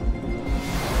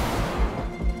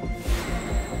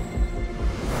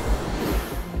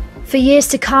 For years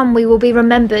to come, we will be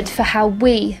remembered for how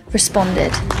we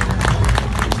responded.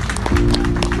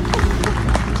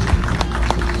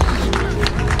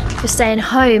 For staying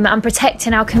home and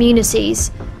protecting our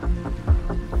communities.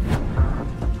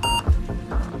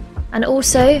 And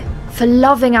also for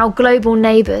loving our global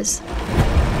neighbours.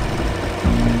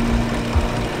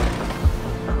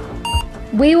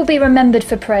 We will be remembered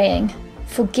for praying,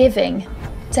 for giving,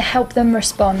 to help them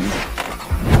respond.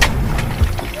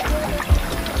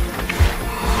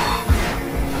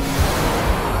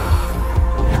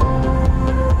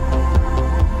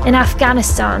 In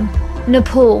Afghanistan,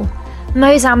 Nepal,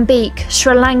 Mozambique,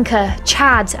 Sri Lanka,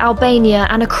 Chad, Albania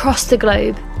and across the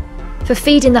globe, for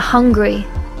feeding the hungry,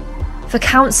 for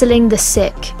counselling the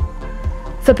sick,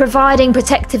 for providing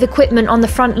protective equipment on the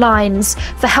front lines,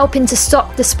 for helping to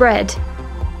stop the spread.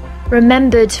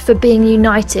 Remembered for being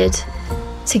united,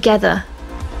 together.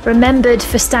 Remembered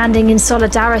for standing in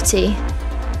solidarity.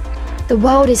 The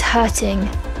world is hurting,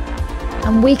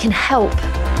 and we can help.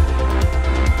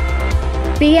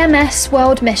 BMS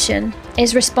World Mission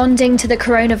is responding to the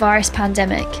coronavirus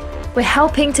pandemic. We're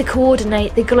helping to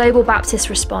coordinate the global Baptist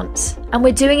response, and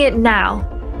we're doing it now,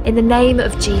 in the name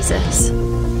of Jesus.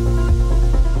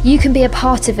 You can be a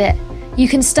part of it. You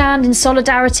can stand in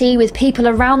solidarity with people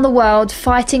around the world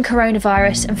fighting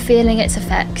coronavirus and feeling its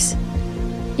effects.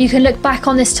 You can look back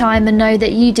on this time and know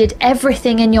that you did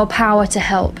everything in your power to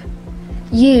help.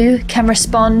 You can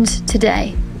respond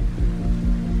today.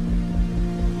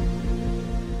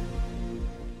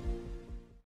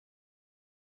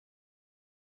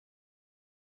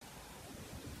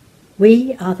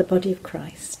 We are the body of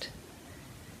Christ,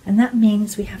 and that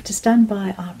means we have to stand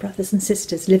by our brothers and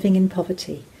sisters living in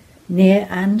poverty, near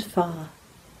and far,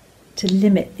 to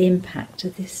limit the impact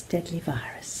of this deadly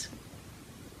virus.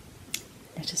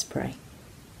 Let us pray.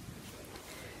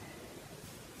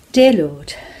 Dear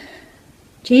Lord,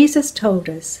 Jesus told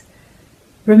us,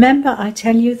 "Remember, I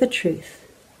tell you the truth.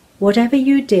 Whatever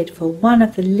you did for one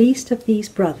of the least of these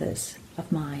brothers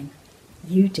of mine,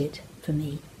 you did for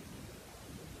me."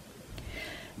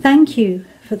 Thank you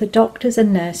for the doctors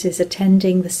and nurses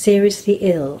attending the seriously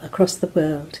ill across the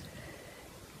world.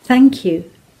 Thank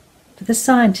you for the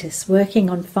scientists working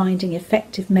on finding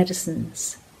effective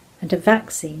medicines and a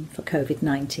vaccine for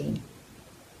COVID-19.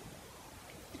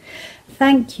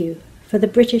 Thank you for the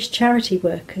British charity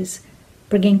workers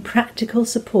bringing practical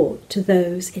support to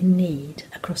those in need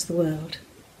across the world.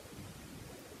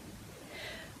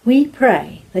 We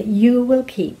pray that you will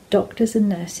keep doctors and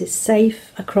nurses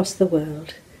safe across the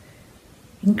world.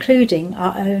 including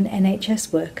our own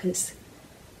NHS workers,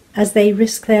 as they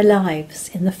risk their lives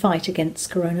in the fight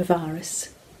against coronavirus.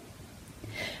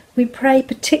 We pray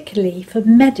particularly for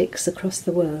medics across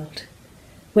the world,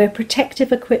 where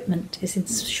protective equipment is in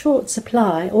short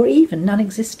supply or even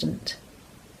non-existent.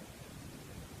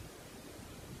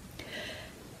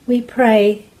 We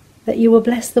pray that you will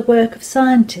bless the work of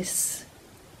scientists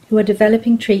who are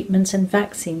developing treatments and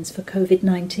vaccines for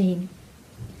COVID-19.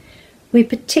 We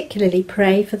particularly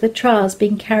pray for the trials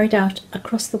being carried out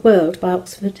across the world by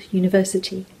Oxford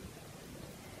University,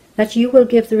 that you will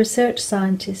give the research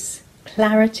scientists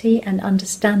clarity and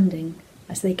understanding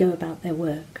as they go about their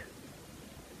work.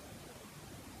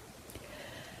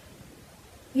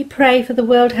 We pray for the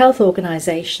World Health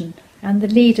Organization and the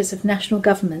leaders of national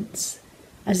governments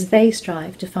as they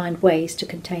strive to find ways to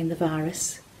contain the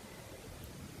virus.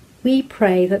 We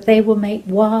pray that they will make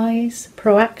wise,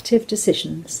 proactive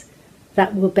decisions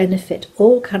that will benefit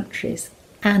all countries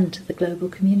and the global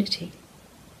community.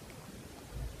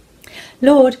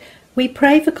 Lord, we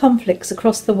pray for conflicts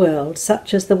across the world,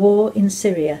 such as the war in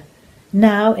Syria,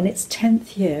 now in its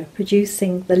 10th year,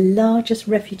 producing the largest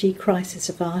refugee crisis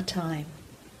of our time.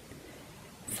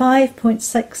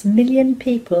 5.6 million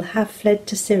people have fled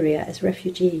to Syria as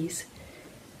refugees,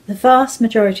 the vast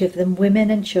majority of them women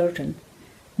and children,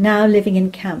 now living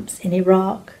in camps in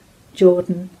Iraq,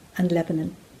 Jordan and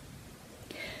Lebanon.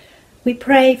 We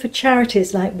pray for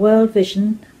charities like World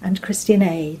Vision and Christian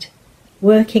Aid,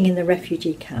 working in the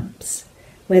refugee camps,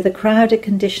 where the crowded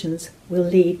conditions will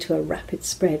lead to a rapid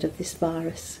spread of this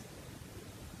virus.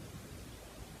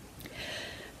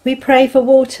 We pray for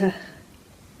water,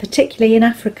 particularly in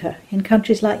Africa, in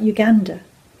countries like Uganda,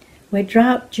 where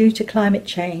drought due to climate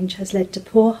change has led to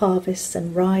poor harvests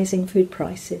and rising food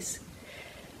prices.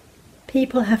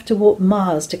 People have to walk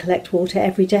miles to collect water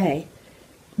every day,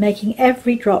 making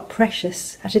every drop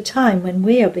precious at a time when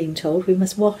we are being told we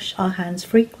must wash our hands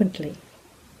frequently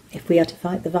if we are to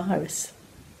fight the virus.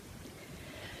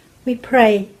 We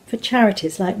pray for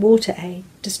charities like WaterAid,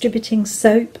 distributing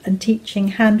soap and teaching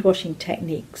hand-washing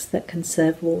techniques that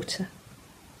conserve water.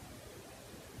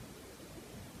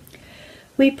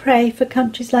 We pray for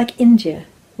countries like India,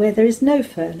 where there is no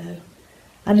furlough,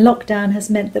 and lockdown has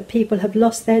meant that people have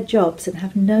lost their jobs and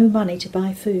have no money to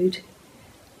buy food.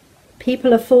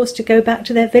 People are forced to go back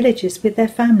to their villages with their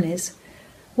families,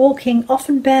 walking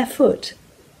often barefoot,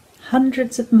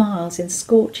 hundreds of miles in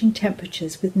scorching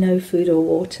temperatures with no food or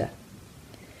water.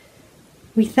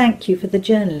 We thank you for the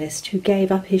journalist who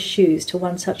gave up his shoes to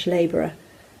one such labourer,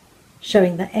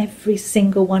 showing that every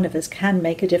single one of us can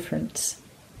make a difference.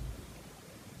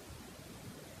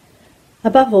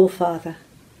 Above all, Father,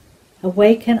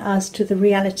 awaken us to the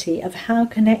reality of how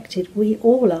connected we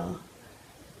all are,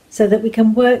 so that we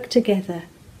can work together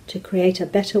to create a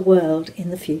better world in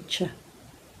the future.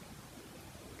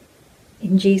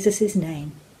 In Jesus'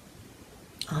 name,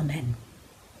 Amen.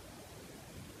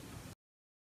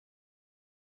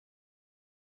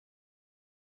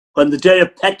 When the day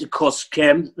of Pentecost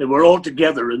came, they were all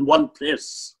together in one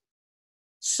place.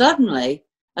 Suddenly,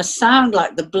 a sound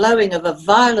like the blowing of a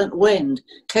violent wind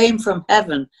came from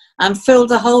heaven and filled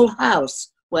the whole house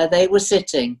where they were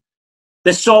sitting.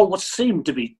 They saw what seemed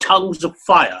to be tongues of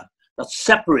fire that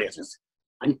separated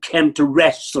and came to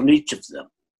rest on each of them.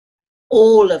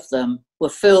 All of them were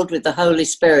filled with the Holy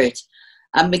Spirit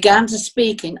and began to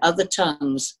speak in other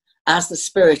tongues as the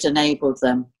Spirit enabled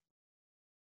them.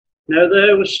 Now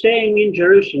there were staying in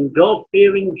Jerusalem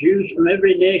God-fearing Jews from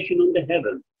every nation under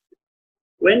heaven.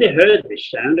 When they heard this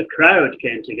sound, a crowd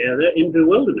came together in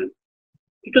bewilderment,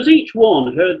 because each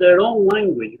one heard their own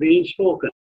language being spoken.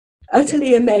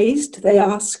 Utterly amazed, they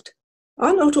asked,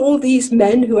 "Are not all these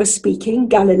men who are speaking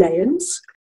Galileans?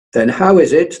 Then how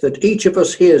is it that each of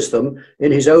us hears them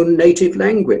in his own native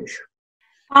language?"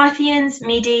 Parthians,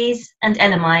 Medes, and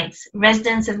Elamites,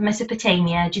 residents of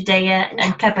Mesopotamia, Judea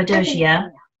and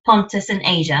Cappadocia, Pontus and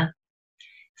Asia,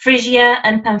 Phrygia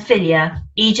and Pamphylia,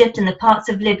 Egypt and the parts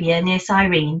of Libya near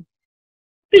Cyrene.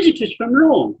 Visitors from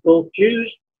Rome, both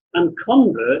Jews and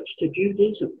converts to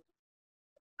Judaism,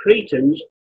 Cretans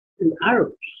and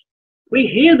Arabs. We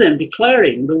hear them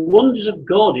declaring the wonders of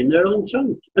God in their own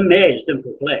tongues. Amazed and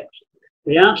perplexed,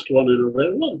 they asked one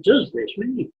another, "What does this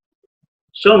mean?"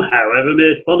 Some, however,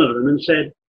 made fun of them and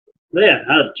said, "They have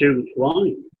had too much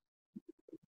wine."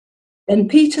 Then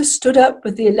Peter stood up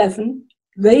with the 11,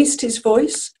 raised his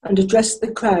voice and addressed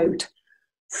the crowd.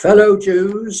 "Fellow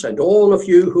Jews and all of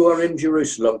you who are in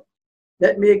Jerusalem,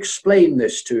 let me explain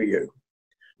this to you.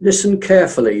 Listen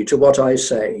carefully to what I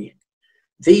say.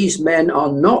 These men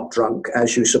are not drunk,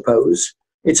 as you suppose.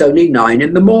 It's only 9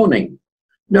 in the morning.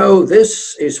 No,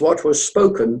 this is what was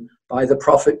spoken by the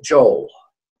prophet Joel.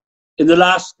 In the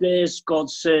last days, God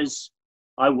says,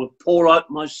 I will pour out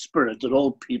my spirit on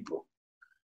all people.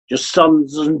 Your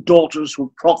sons and daughters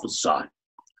will prophesy.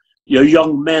 Your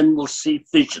young men will see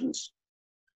visions.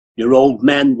 Your old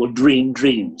men will dream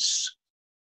dreams.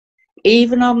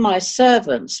 Even on my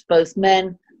servants, both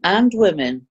men and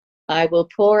women, I will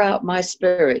pour out my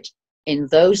spirit in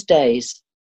those days,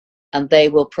 and they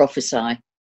will prophesy.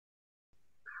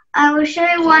 I will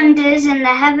show wonders in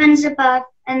the heavens above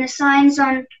and the signs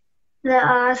on the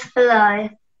earth below,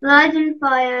 blood and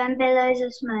fire and billows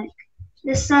of smoke.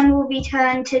 The sun will be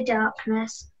turned to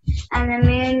darkness and the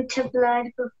moon to blood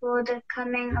before the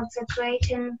coming of the great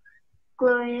and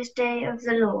glorious day of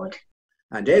the Lord.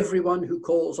 And everyone who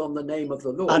calls on the name of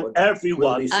the Lord And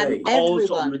everyone will be saved.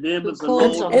 calls on the name of the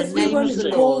Lord. And everyone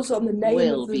who calls on the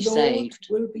name of the Lord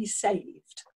will be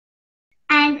saved.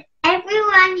 And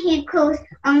everyone who calls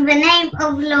on the name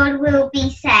of the Lord will be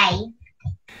saved.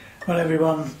 Well,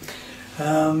 everyone,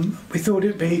 we thought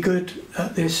it'd be good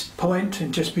at this point,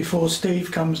 and just before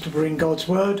Steve comes to bring God's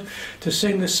word, to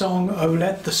sing the song, "Oh,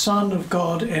 let the Son of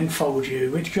God enfold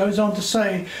you," which goes on to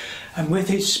say, "And with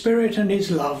his spirit and his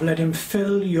love, let him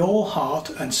fill your heart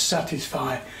and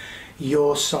satisfy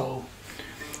your soul."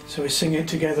 So we sing it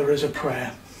together as a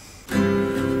prayer.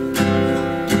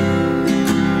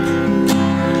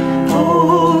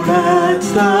 Oh, let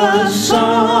the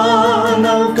Son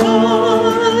of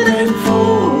God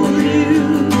enfold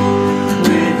you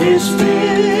with his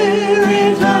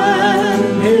spirit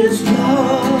and his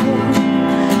love.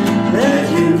 Let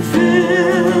him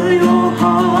fill your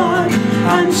heart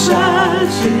and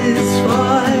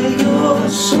satisfy your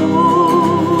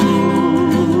soul.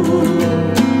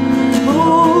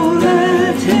 Oh,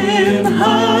 let him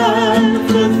have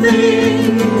the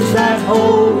things that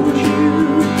hold you,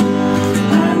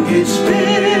 and his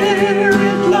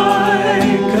spirit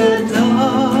like a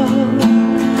dove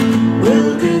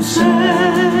will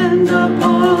descend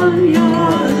upon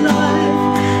your life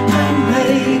and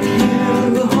make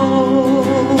you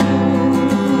whole.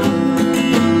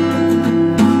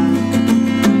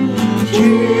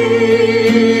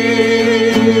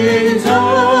 Jesus,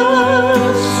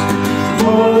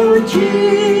 oh Jesus,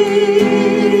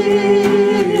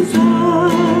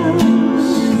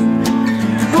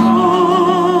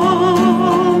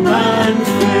 come and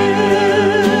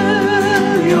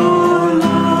fill your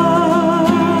lungs.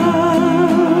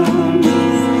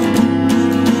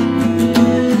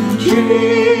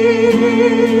 Jesus,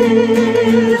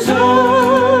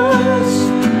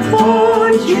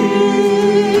 oh Jesus,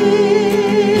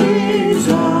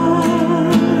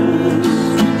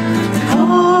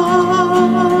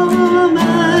 come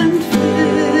and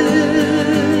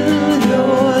fill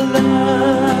your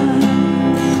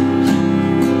lungs.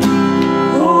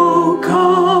 Oh,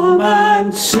 come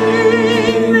and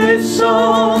sing this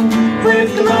song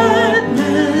with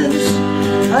gladness,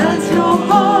 as your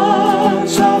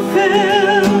hearts are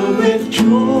filled with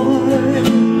joy.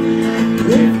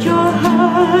 Lift your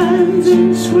hands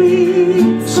in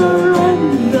sweet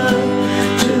surrender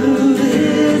to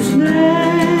his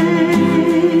name.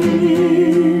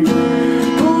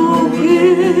 Oh,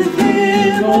 give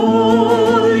him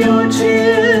all your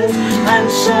tears and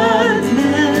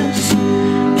sadness.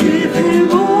 Give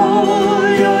him all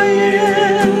your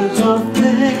years of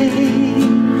pain,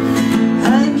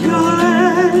 and you'll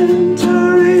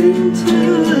enter into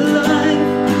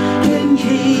life in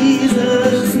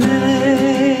Jesus'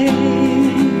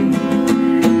 name.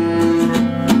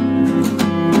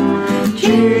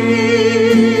 Jesus,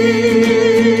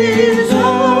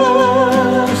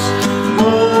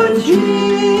 oh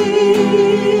Jesus,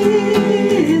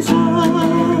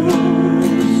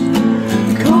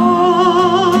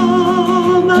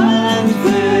 come and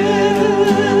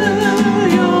fill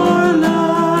your lungs.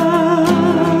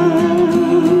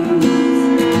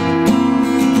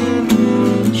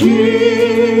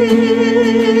 Jesus,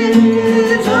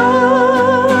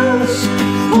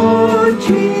 oh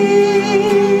Jesus,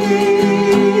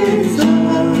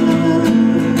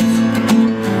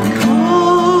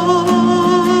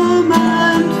 come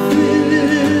and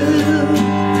fill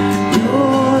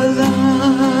your lungs.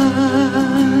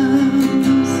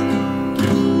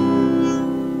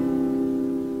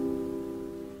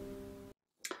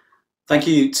 Thank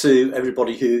you to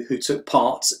everybody who took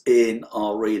part in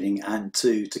our reading, and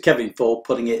to Kevin for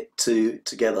putting it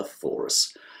together for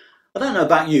us. I don't know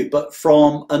about you, but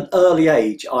from an early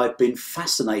age I've been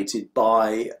fascinated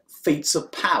by feats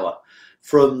of power,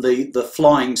 from the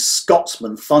Flying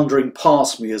Scotsman thundering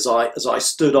past me as I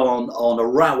stood on a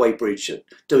railway bridge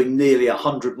doing nearly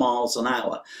 100 miles an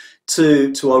hour,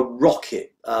 to a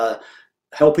rocket,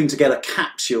 helping to get a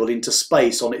capsule into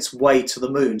space on its way to the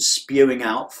moon, spewing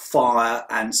out fire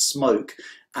and smoke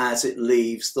as it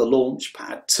leaves the launch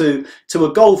pad, to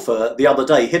a golfer the other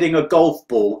day hitting a golf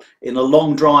ball in a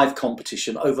long drive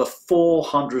competition over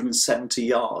 470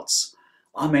 yards.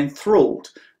 I'm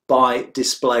enthralled by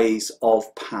displays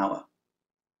of power.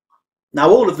 Now,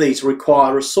 all of these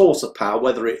require a source of power,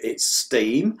 whether it's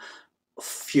steam,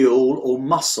 fuel or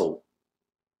muscle.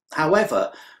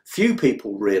 However, few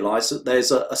people realise that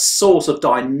there's a source of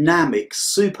dynamic,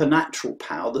 supernatural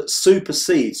power that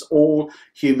supersedes all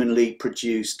humanly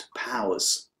produced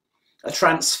powers. A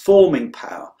transforming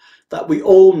power that we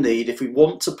all need if we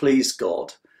want to please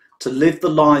God, to live the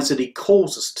lives that he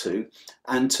calls us to,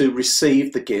 and to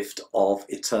receive the gift of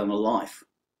eternal life.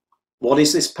 What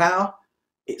is this power?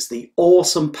 It's the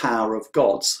awesome power of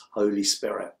God's Holy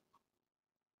Spirit.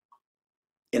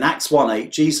 In Acts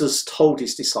 1:8, Jesus told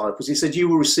his disciples, he said, "You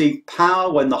will receive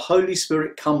power when the Holy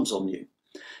Spirit comes on you,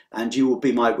 and you will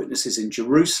be my witnesses in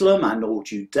Jerusalem and all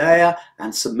Judea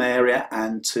and Samaria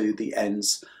and to the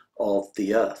ends of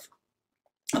the earth."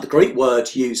 And the Greek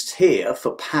word used here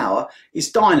for power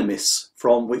is dynamis,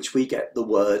 from which we get the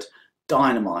word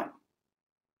dynamite.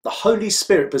 The Holy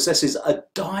Spirit possesses a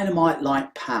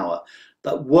dynamite-like power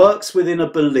that works within a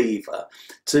believer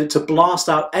to blast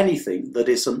out anything that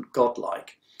isn't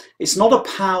godlike. It's not a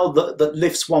power that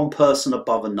lifts one person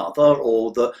above another,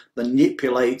 or that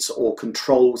manipulates or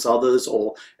controls others,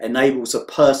 or enables a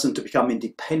person to become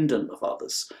independent of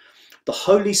others. The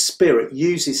Holy Spirit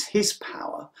uses his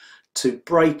power to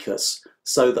break us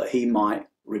so that he might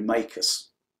remake us.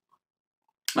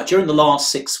 During the last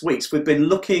 6 weeks, we've been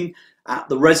looking at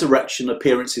the resurrection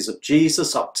appearances of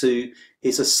Jesus up to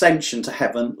his ascension to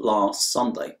heaven last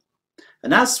Sunday.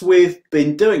 And as we've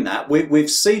been doing that, we've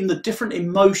seen the different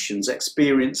emotions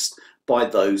experienced by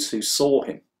those who saw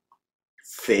him.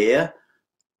 Fear,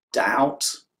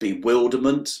 doubt,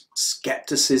 bewilderment,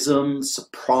 skepticism,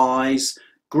 surprise,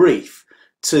 grief,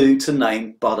 to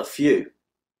name but a few.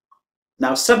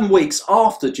 Now, 7 weeks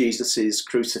after Jesus'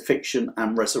 crucifixion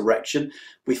and resurrection,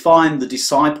 we find the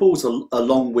disciples,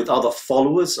 along with other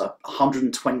followers,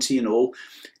 120 in all,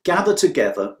 gather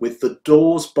together with the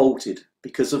doors bolted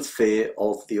because of fear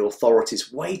of the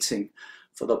authorities, waiting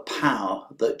for the power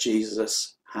that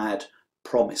Jesus had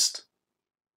promised.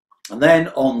 And then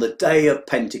on the day of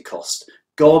Pentecost,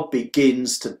 God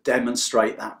begins to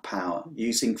demonstrate that power,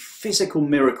 using physical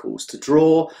miracles to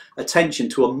draw attention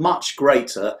to a much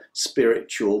greater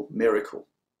spiritual miracle.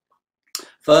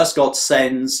 First, God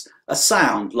sends a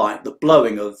sound like the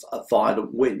blowing of a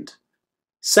violent wind.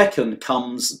 Second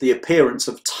comes the appearance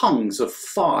of tongues of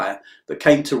fire that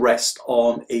came to rest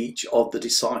on each of the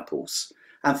disciples.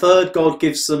 And third, God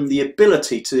gives them the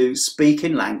ability to speak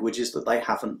in languages that they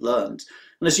haven't learned.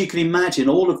 And as you can imagine,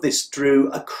 all of this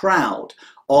drew a crowd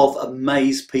of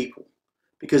amazed people,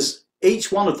 because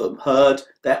each one of them heard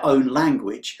their own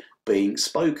language being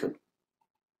spoken.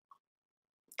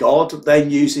 God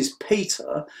then uses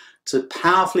Peter to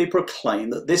powerfully proclaim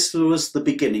that this was the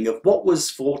beginning of what was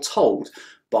foretold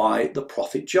by the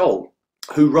prophet Joel,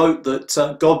 who wrote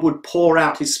that God would pour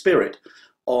out his Spirit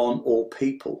on all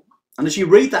people. And as you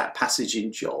read that passage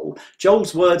in Joel,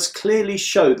 Joel's words clearly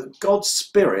show that God's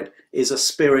Spirit is a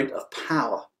spirit of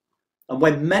power. And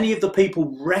when many of the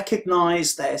people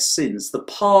recognised their sins, the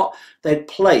part they'd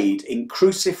played in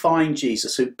crucifying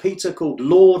Jesus, who Peter called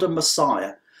Lord and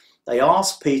Messiah, they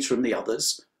asked Peter and the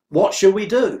others, "What shall we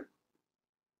do?"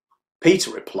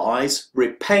 Peter replies,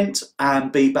 "Repent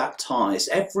and be baptised,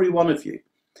 every one of you,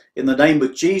 in the name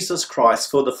of Jesus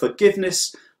Christ for the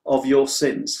forgiveness of your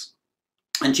sins,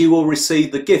 and you will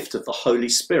receive the gift of the Holy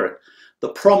Spirit. The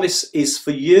promise is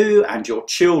for you and your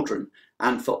children,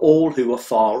 and for all who are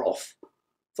far off,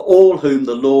 for all whom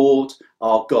the Lord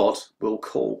our God will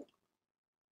call."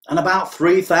 And about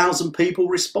 3,000 people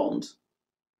respond.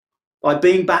 By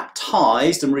being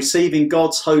baptised and receiving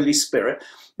God's Holy Spirit,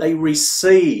 they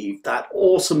received that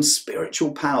awesome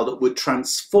spiritual power that would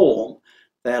transform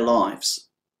their lives.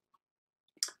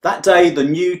 That day, the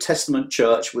New Testament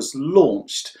church was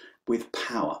launched with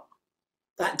power.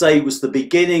 That day was the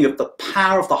beginning of the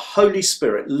power of the Holy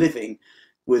Spirit living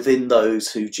within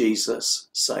those who Jesus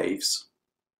saves.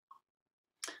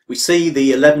 We see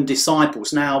the 11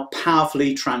 disciples now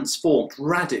powerfully transformed,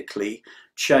 radically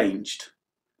changed.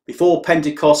 Before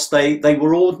Pentecost, they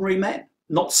were ordinary men,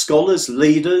 not scholars,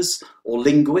 leaders, or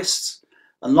linguists.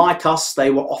 And like us, they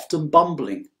were often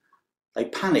bumbling. They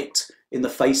panicked in the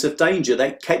face of danger.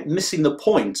 They kept missing the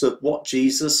point of what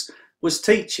Jesus was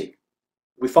teaching.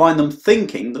 We find them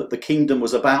thinking that the kingdom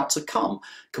was about to come,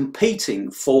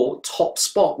 competing for top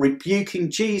spot,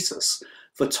 rebuking Jesus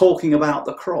for talking about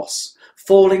the cross,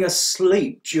 falling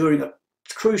asleep during a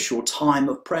crucial time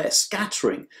of prayer,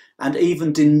 scattering and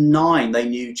even denying they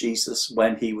knew Jesus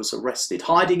when he was arrested,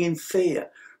 hiding in fear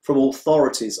from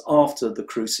authorities after the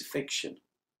crucifixion.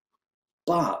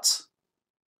 But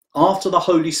after the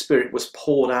Holy Spirit was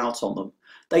poured out on them,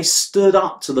 they stood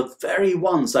up to the very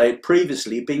ones they had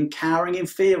previously been cowering in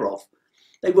fear of.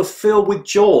 They were filled with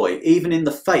joy, even in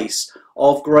the face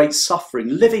of great suffering,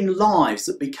 living lives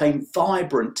that became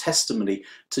vibrant testimony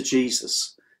to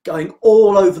Jesus, going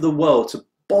all over the world to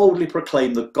boldly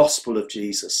proclaim the gospel of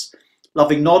Jesus,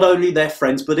 loving not only their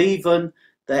friends, but even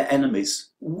their enemies,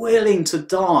 willing to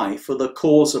die for the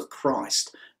cause of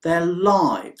Christ. Their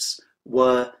lives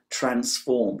were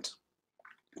transformed.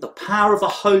 The power of the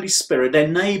Holy Spirit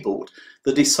enabled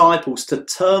the disciples to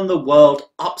turn the world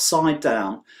upside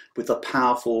down with the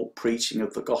powerful preaching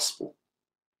of the gospel.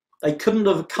 They couldn't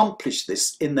have accomplished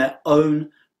this in their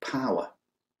own power.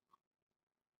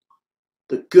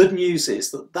 The good news is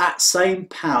that that same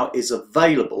power is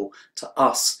available to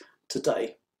us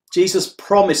today. Jesus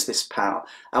promised this power,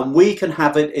 and we can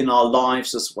have it in our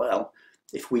lives as well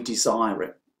if we desire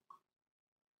it.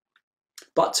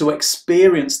 But to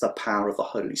experience the power of the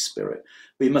Holy Spirit,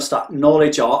 we must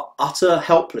acknowledge our utter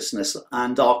helplessness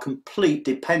and our complete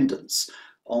dependence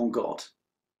on God.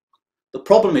 The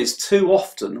problem is, too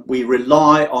often we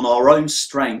rely on our own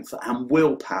strength and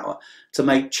willpower to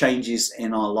make changes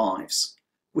in our lives,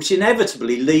 which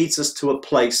inevitably leads us to a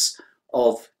place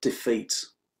of defeat.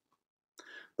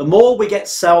 The more we get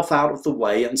self out of the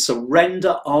way and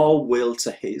surrender our will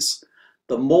to his,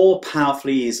 the more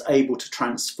powerfully he is able to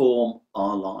transform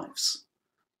our lives.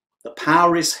 The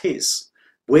power is his.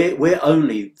 We're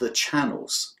only the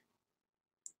channels.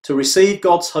 To receive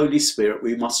God's Holy Spirit,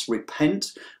 we must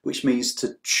repent, which means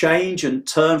to change and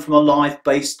turn from a life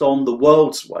based on the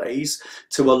world's ways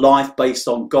to a life based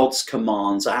on God's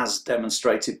commands, as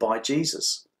demonstrated by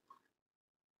Jesus.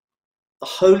 The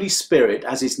Holy Spirit,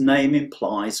 as his name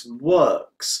implies,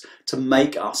 works to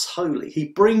make us holy. He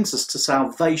brings us to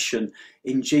salvation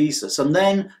in Jesus and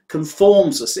then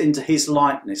conforms us into his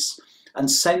likeness and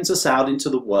sends us out into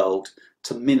the world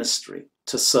to ministry,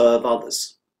 to serve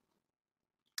others.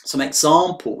 Some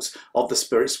examples of the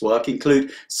Spirit's work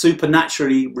include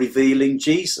supernaturally revealing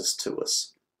Jesus to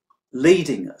us,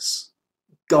 leading us,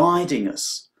 guiding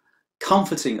us,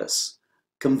 comforting us,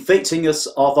 convicting us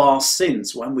of our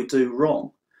sins when we do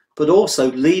wrong, but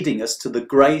also leading us to the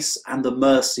grace and the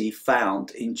mercy found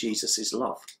in Jesus'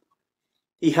 love.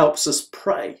 He helps us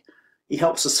pray. He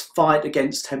helps us fight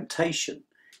against temptation.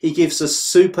 He gives us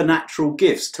supernatural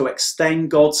gifts to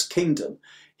extend God's kingdom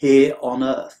here on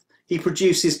earth. He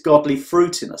produces godly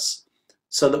fruit in us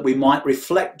so that we might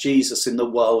reflect Jesus in the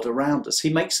world around us.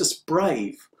 He makes us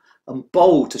brave and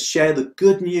bold to share the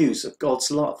good news of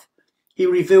God's love. He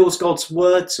reveals God's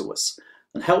word to us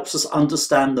and helps us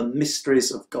understand the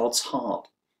mysteries of God's heart.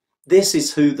 This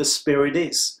is who the Spirit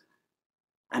is,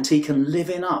 and he can live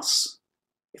in us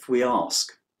if we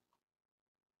ask.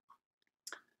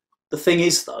 The thing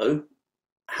is, though,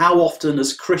 how often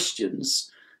as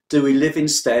Christians do we live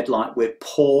instead like we're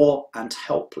poor and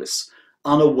helpless,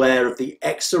 unaware of the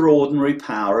extraordinary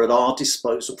power at our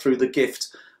disposal through the gift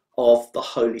of the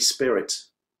Holy Spirit?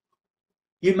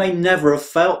 You may never have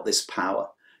felt this power.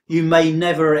 You may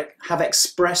never have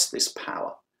expressed this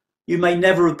power. You may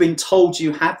never have been told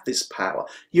you had this power.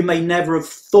 You may never have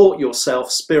thought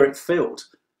yourself Spirit-filled,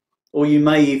 or you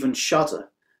may even shudder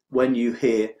when you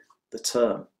hear the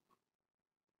term.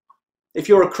 If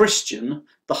you're a Christian,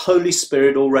 the Holy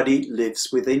Spirit already lives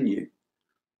within you.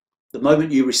 The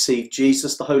moment you received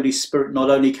Jesus, the Holy Spirit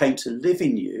not only came to live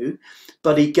in you,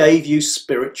 but he gave you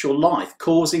spiritual life,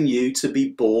 causing you to be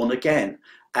born again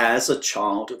as a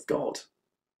child of God.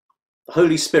 The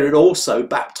Holy Spirit also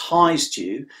baptized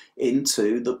you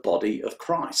into the body of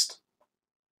Christ.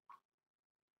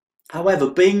 However,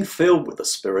 being filled with the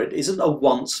Spirit isn't a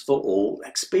once-for-all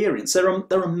experience. There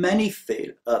are many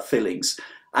fillings,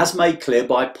 as made clear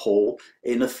by Paul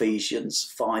in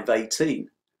Ephesians 5:18.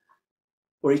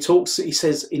 Where he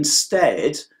says,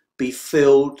 instead, be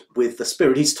filled with the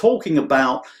Spirit. He's talking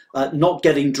about not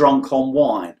getting drunk on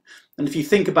wine. And if you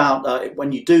think about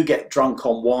when you do get drunk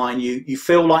on wine, you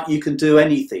feel like you can do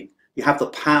anything. You have the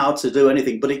power to do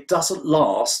anything, but it doesn't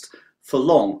last for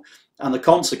long. And the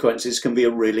consequences can be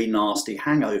a really nasty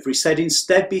hangover. He said,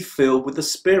 instead, be filled with the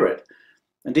Spirit.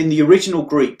 And in the original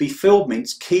Greek, be filled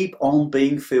means keep on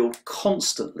being filled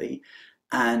constantly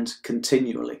and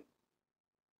continually.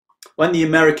 When the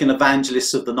American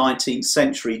evangelist of the 19th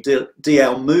century,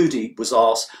 D.L. Moody, was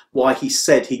asked why he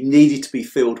said he needed to be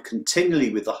filled continually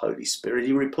with the Holy Spirit,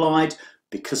 he replied,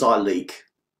 "Because I leak."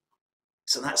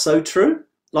 Isn't that so true?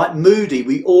 Like Moody,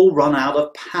 we all run out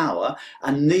of power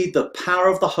and need the power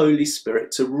of the Holy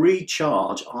Spirit to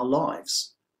recharge our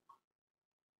lives.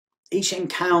 Each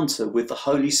encounter with the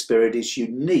Holy Spirit is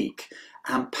unique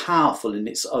and powerful in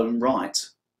its own right.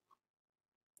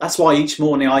 That's why each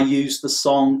morning I use the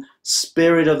song,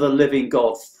 "Spirit of the Living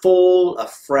God, fall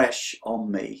afresh on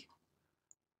me.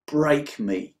 Break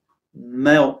me,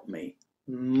 melt me,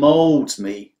 mould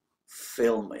me,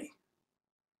 fill me."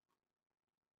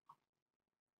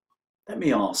 Let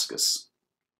me ask us,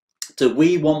 do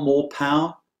we want more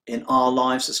power in our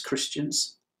lives as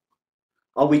Christians?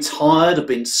 Are we tired of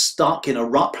being stuck in a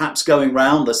rut, perhaps going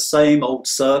round the same old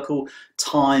circle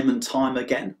time and time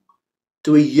again?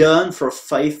 Do we yearn for a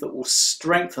faith that will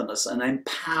strengthen us and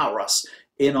empower us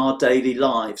in our daily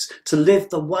lives to live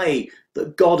the way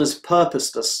that God has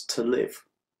purposed us to live?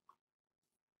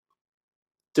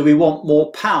 Do we want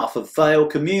more power for Vale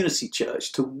Community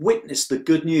Church to witness the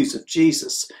good news of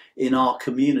Jesus in our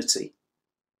community?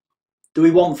 Do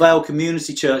we want Vale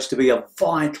Community Church to be a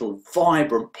vital,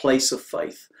 vibrant place of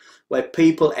faith where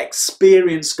people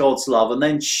experience God's love and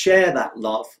then share that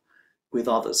love with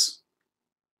others?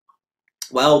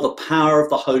 Well, the power of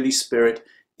the Holy Spirit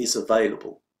is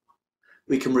available.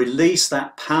 We can release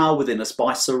that power within us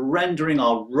by surrendering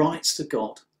our rights to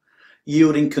God,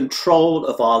 yielding control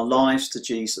of our lives to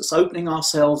Jesus, opening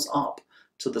ourselves up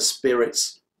to the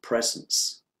Spirit's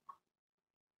presence.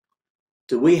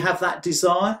 Do we have that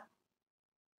desire?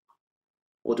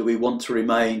 Or do we want to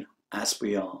remain as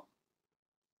we are?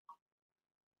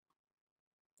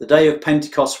 The day of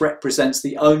Pentecost represents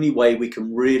the only way we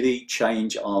can really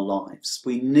change our lives.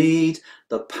 We need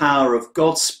the power of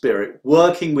God's Spirit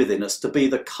working within us to be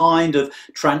the kind of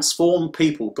transformed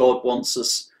people God wants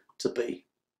us to be.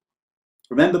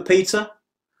 Remember Peter?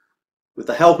 With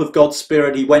the help of God's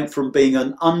Spirit, he went from being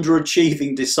an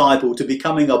underachieving disciple to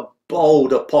becoming a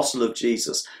bold apostle of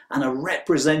Jesus and a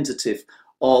representative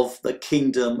of the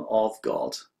kingdom of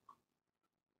God.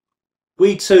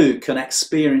 We too can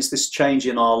experience this change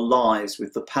in our lives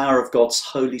with the power of God's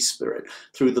Holy Spirit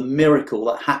through the miracle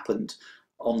that happened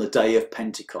on the day of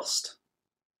Pentecost.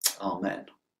 Amen.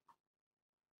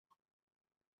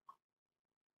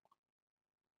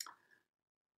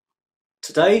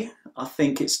 Today, I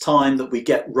think it's time that we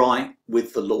get right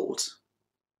with the Lord.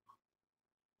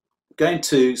 We're going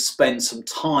to spend some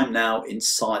time now in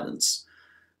silence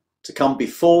to come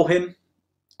before him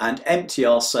and empty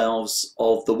ourselves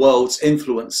of the world's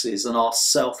influences and our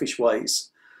selfish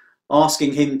ways,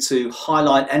 asking him to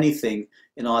highlight anything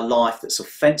in our life that's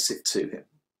offensive to him,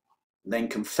 then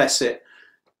confess it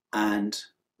and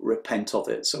repent of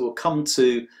it. So we'll come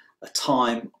to a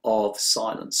time of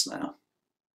silence now.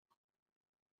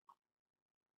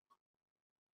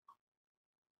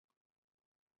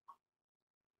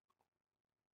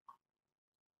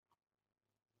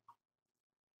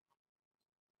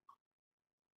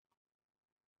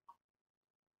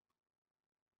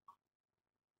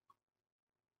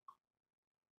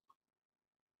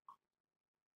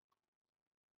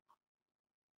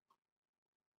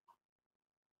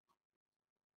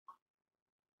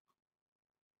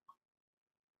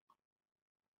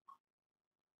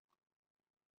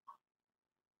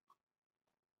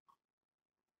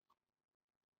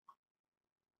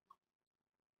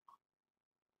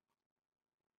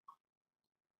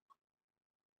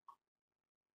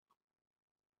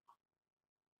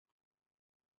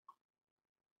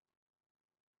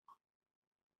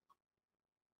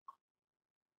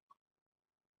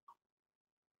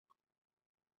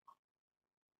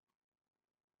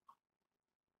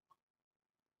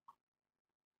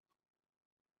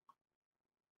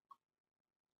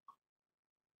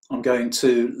 I'm going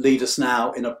to lead us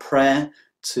now in a prayer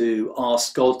to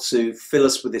ask God to fill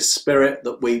us with his Spirit,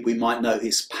 that we might know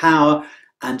his power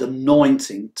and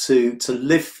anointing to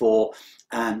live for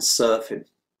and serve him.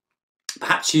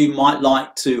 Perhaps you might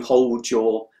like to hold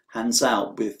your hands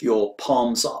out with your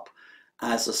palms up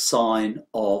as a sign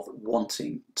of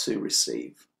wanting to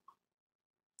receive.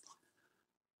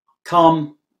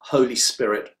 Come, Holy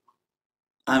Spirit,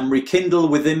 and rekindle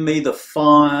within me the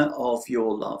fire of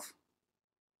your love.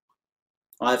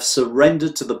 I have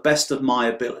surrendered to the best of my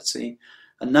ability,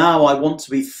 and now I want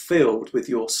to be filled with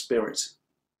your Spirit.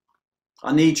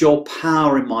 I need your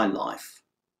power in my life.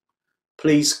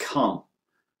 Please come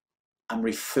and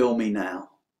refill me now.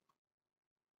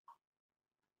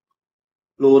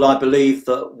 Lord, I believe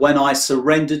that when I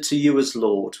surrendered to you as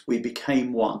Lord, we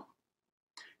became one.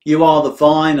 You are the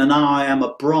vine, and I am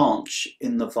a branch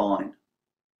in the vine.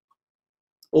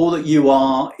 All that you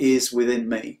are is within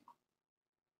me.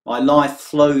 My life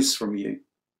flows from you.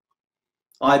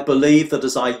 I believe that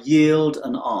as I yield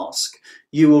and ask,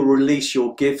 you will release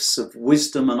your gifts of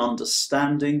wisdom and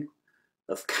understanding,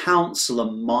 of counsel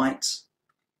and might,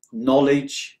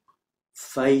 knowledge,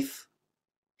 faith,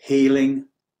 healing,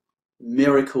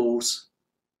 miracles,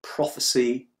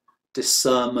 prophecy,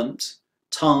 discernment,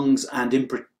 tongues and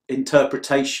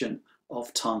interpretation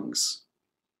of tongues.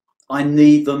 I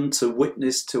need them to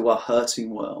witness to a hurting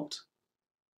world.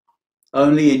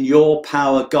 Only in your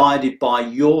power, guided by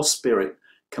your Spirit,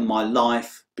 can my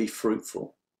life be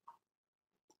fruitful.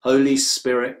 Holy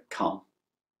Spirit, come.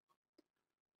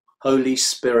 Holy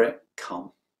Spirit,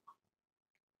 come.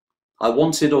 I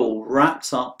want it all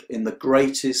wrapped up in the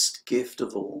greatest gift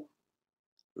of all,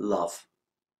 love.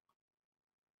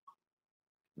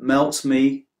 Melt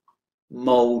me,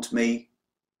 mould me,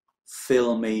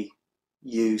 fill me,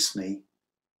 use me.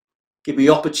 Give me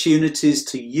opportunities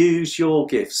to use your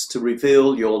gifts to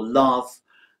reveal your love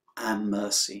and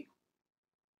mercy.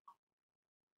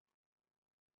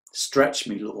 Stretch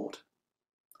me, Lord.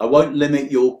 I won't limit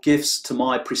your gifts to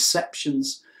my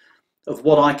perceptions of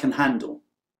what I can handle.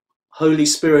 Holy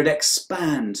Spirit,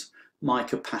 expand my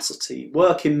capacity.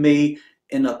 Work in me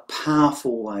in a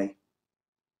powerful way.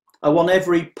 I want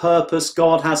every purpose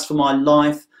God has for my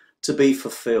life to be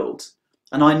fulfilled.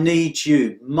 And I need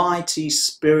you, mighty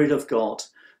Spirit of God,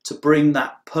 to bring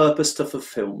that purpose to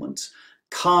fulfillment.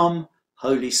 Come,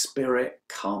 Holy Spirit,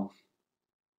 come.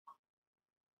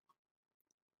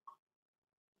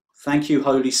 Thank you,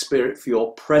 Holy Spirit, for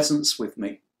your presence with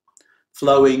me,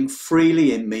 flowing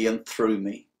freely in me and through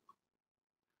me.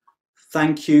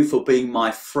 Thank you for being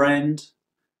my friend,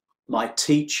 my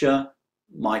teacher,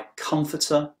 my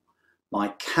comforter, my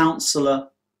counselor,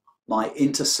 my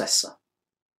intercessor,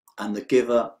 and the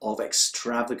giver of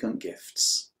extravagant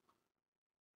gifts.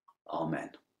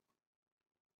 Amen.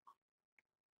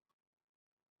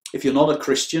 If you're not a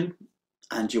Christian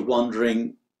and you're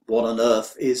wondering what on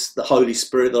earth is the Holy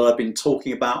Spirit that I've been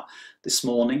talking about this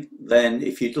morning, then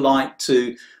if you'd like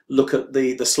to look at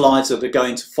the slides that are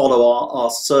going to follow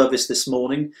our service this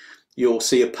morning, you'll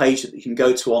see a page that you can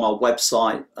go to on our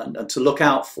website and to look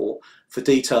out for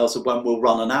details of when we'll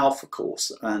run an Alpha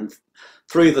course. And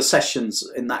through the sessions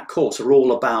in that course are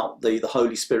all about the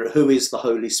Holy Spirit. Who is the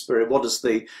Holy Spirit? What does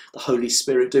the Holy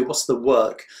Spirit do? What's the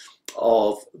work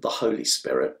of the Holy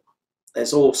Spirit?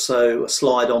 There's also a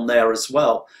slide on there as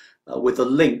well with a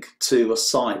link to a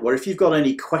site where if you've got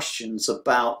any questions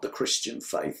about the Christian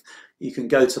faith, you can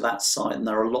go to that site, and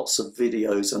there are lots of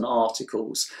videos and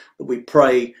articles that we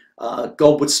pray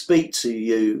God would speak to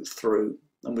you through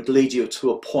and would lead you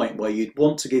to a point where you'd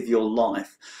want to give your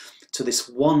life to this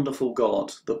wonderful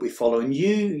God that we follow, and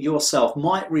you yourself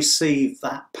might receive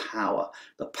that power,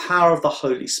 the power of the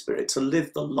Holy Spirit, to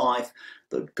live the life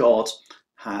that God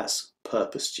has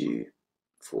purposed you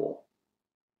for.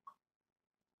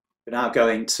 We're now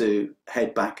going to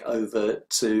head back over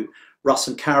to Russ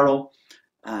and Carol,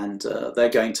 and they're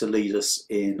going to lead us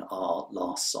in our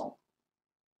last song.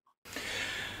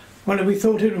 Well, we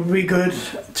thought it would be good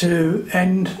to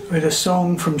end with a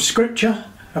song from Scripture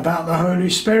about the Holy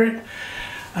Spirit.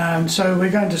 And so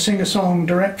we're going to sing a song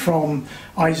direct from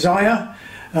Isaiah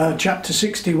chapter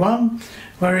 61,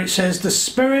 where it says, "The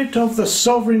Spirit of the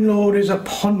Sovereign Lord is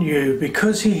upon you,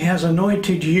 because he has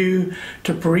anointed you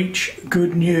to preach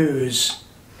good news."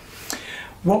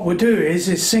 What we'll do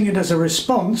is sing it as a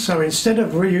response. So instead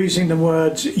of reusing the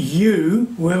words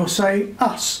you, we'll say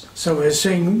us. So we'll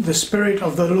sing, "The Spirit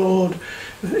of the Lord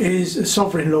is, the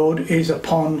Sovereign Lord is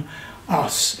upon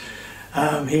us."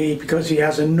 Because he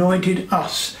has anointed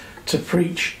us to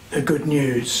preach the good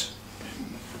news.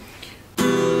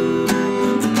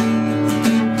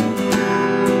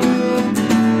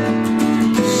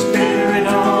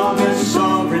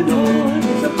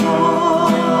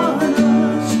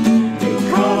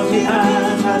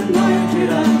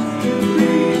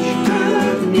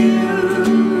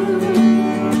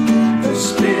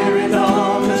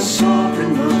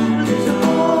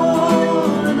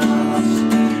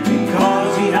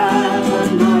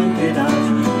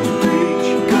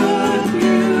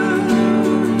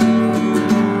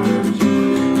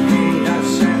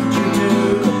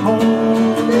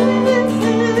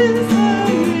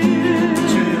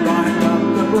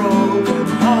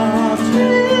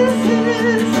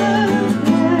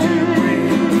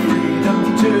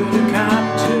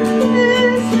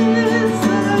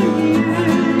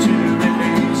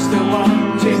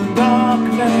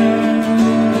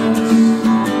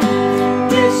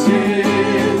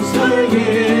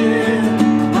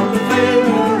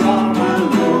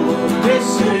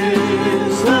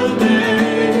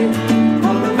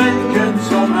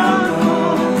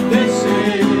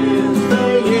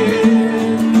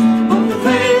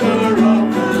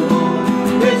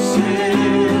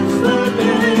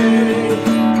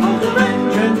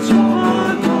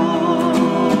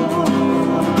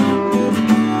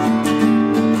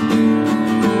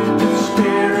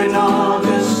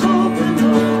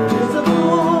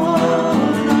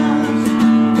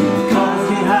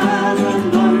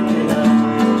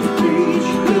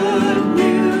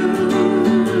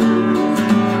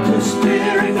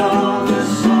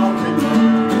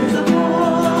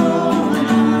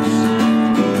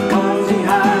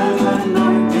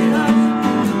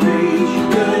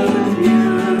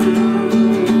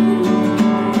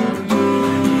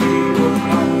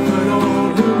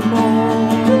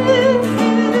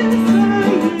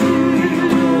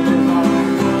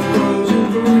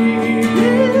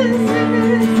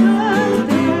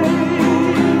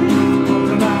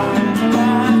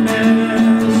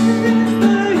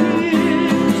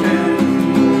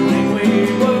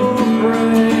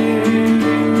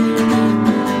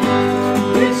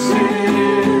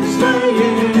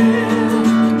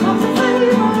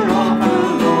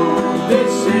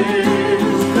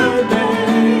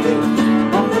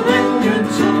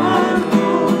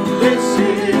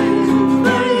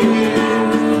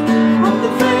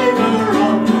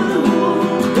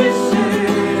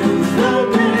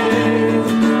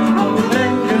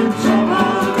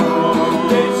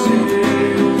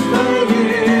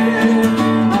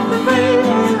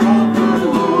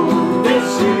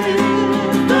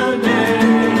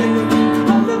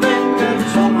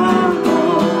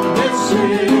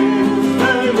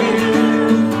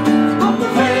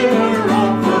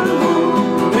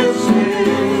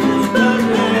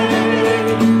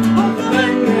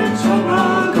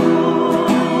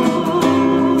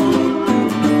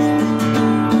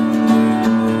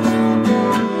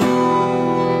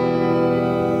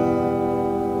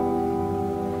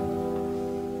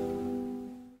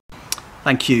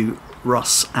 Thank you,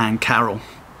 Russ and Carol.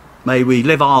 May we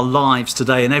live our lives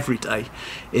today and every day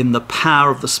in the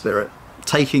power of the Spirit,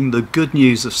 taking the good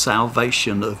news of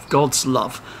salvation, of God's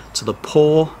love to the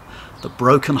poor, the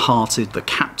broken-hearted, the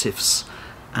captives,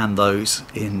 and those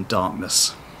in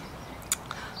darkness.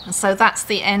 And so that's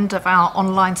the end of our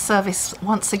online service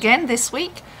once again this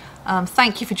week.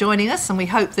 Thank you for joining us, and we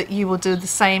hope that you will do the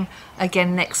same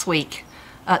again next week.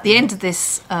 At the end of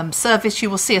this service, you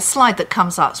will see a slide that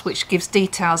comes up which gives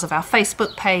details of our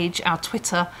Facebook page, our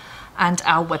Twitter, and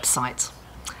our website.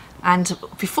 And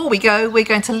before we go, we're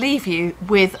going to leave you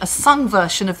with a sung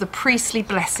version of the priestly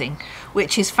blessing,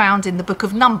 which is found in the book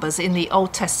of Numbers in the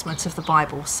Old Testament of the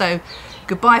Bible. So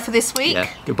goodbye for this week. Yeah,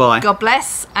 goodbye. God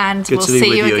bless, and Good we'll to be see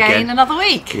with you you again again. another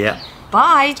week. Yeah.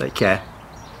 Bye. Take care.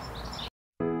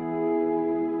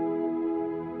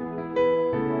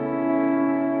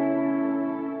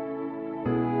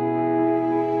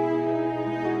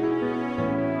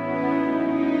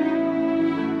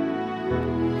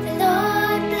 The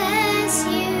Lord bless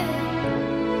you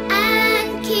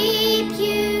and keep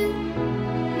you.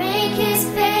 Make his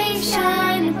face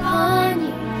shine upon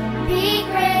you. Be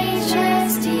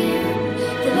gracious to you.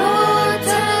 The Lord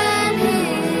turn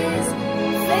his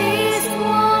face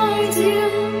towards you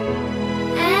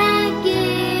and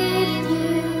give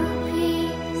you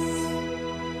peace.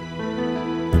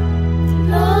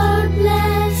 Lord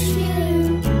bless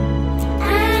you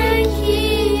and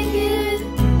keep you.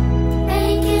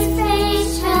 Make his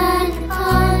face shine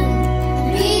upon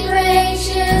you, be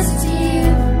gracious to you.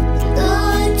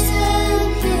 Lord, turn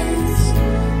his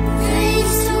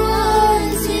face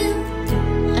towards you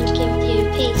and give you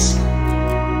peace. Lord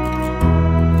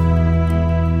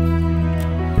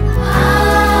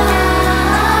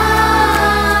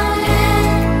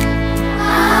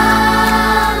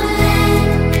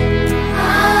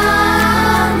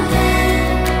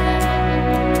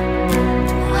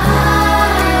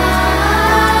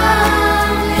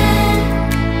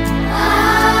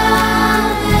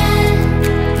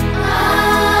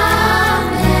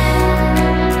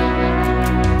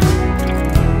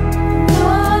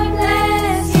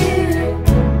bless you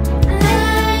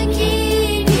and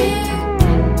keep you.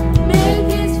 Make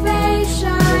his face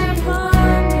shine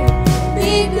upon you.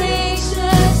 Be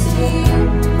gracious to you.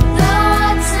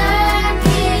 Lord, turn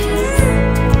his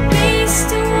face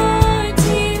towards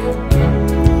you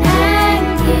and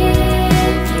give you peace.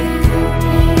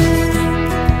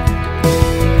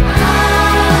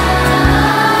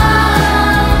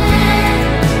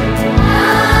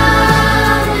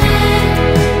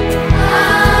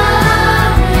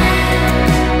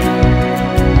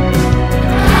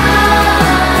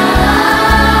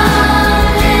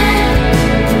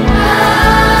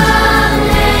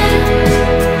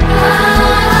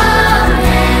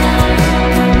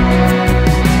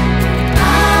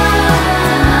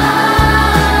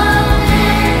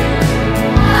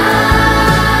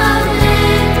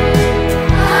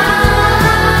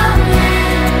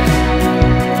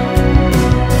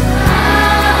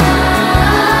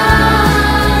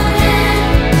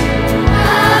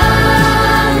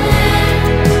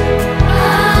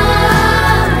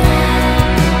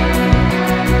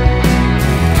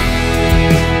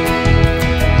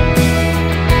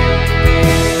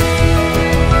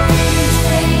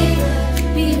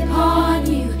 Be upon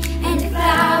you and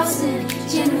 1,000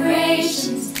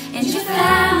 generations, and your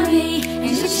family,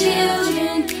 and your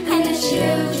children, and their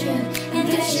children, and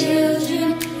their children.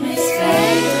 May his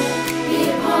favor be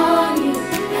upon you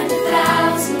and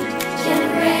 1,000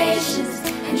 generations,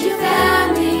 and your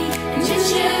family, and your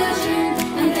children,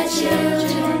 and their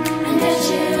children, and their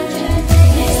children.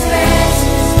 May his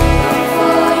presence go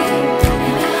before you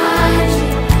and behind you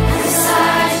and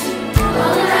beside you,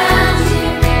 all around you.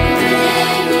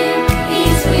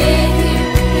 He's with you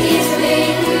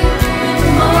in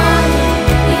the morning,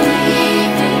 in the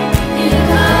evening,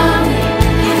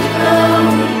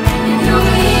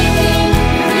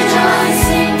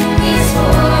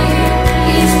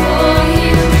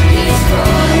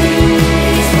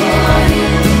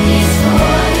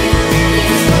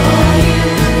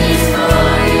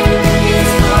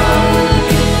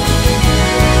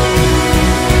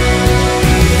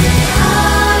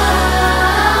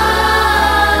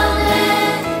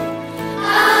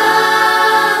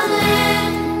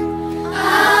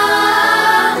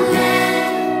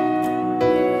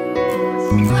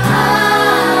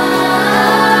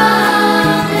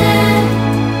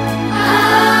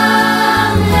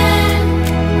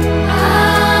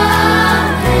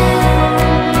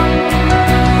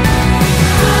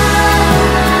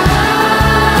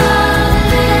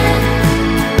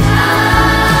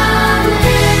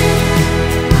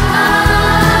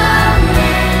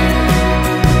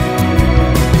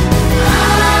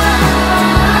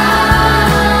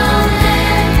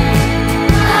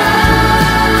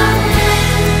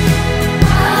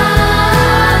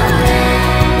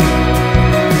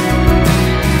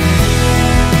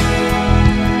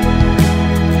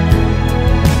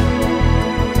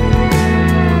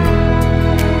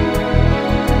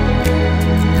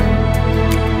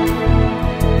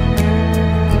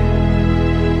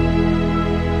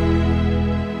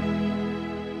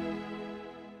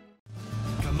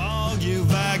 you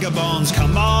vagabonds,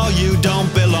 come all you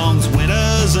don't belongs,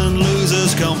 winners and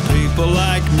losers, come people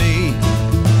like me.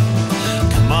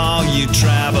 Come all you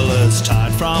travelers,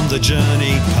 tired from the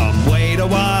journey, come wait a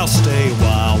while, stay a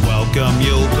while, welcome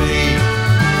you'll be.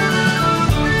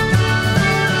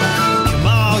 Come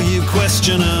all you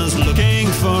questioners, looking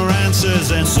for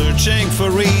answers and searching for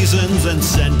reasons and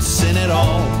sense in it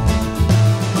all.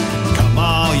 Come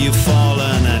all you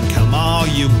fallen and come all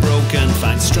you broken,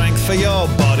 find strength for your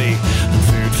body and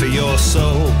food for your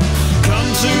soul. Come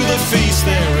to the feast,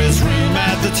 there is room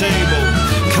at the table.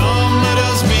 Come, let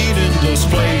us meet in this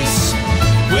place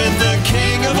with the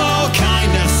King of all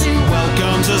kindness who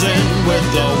welcomes us in with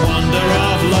the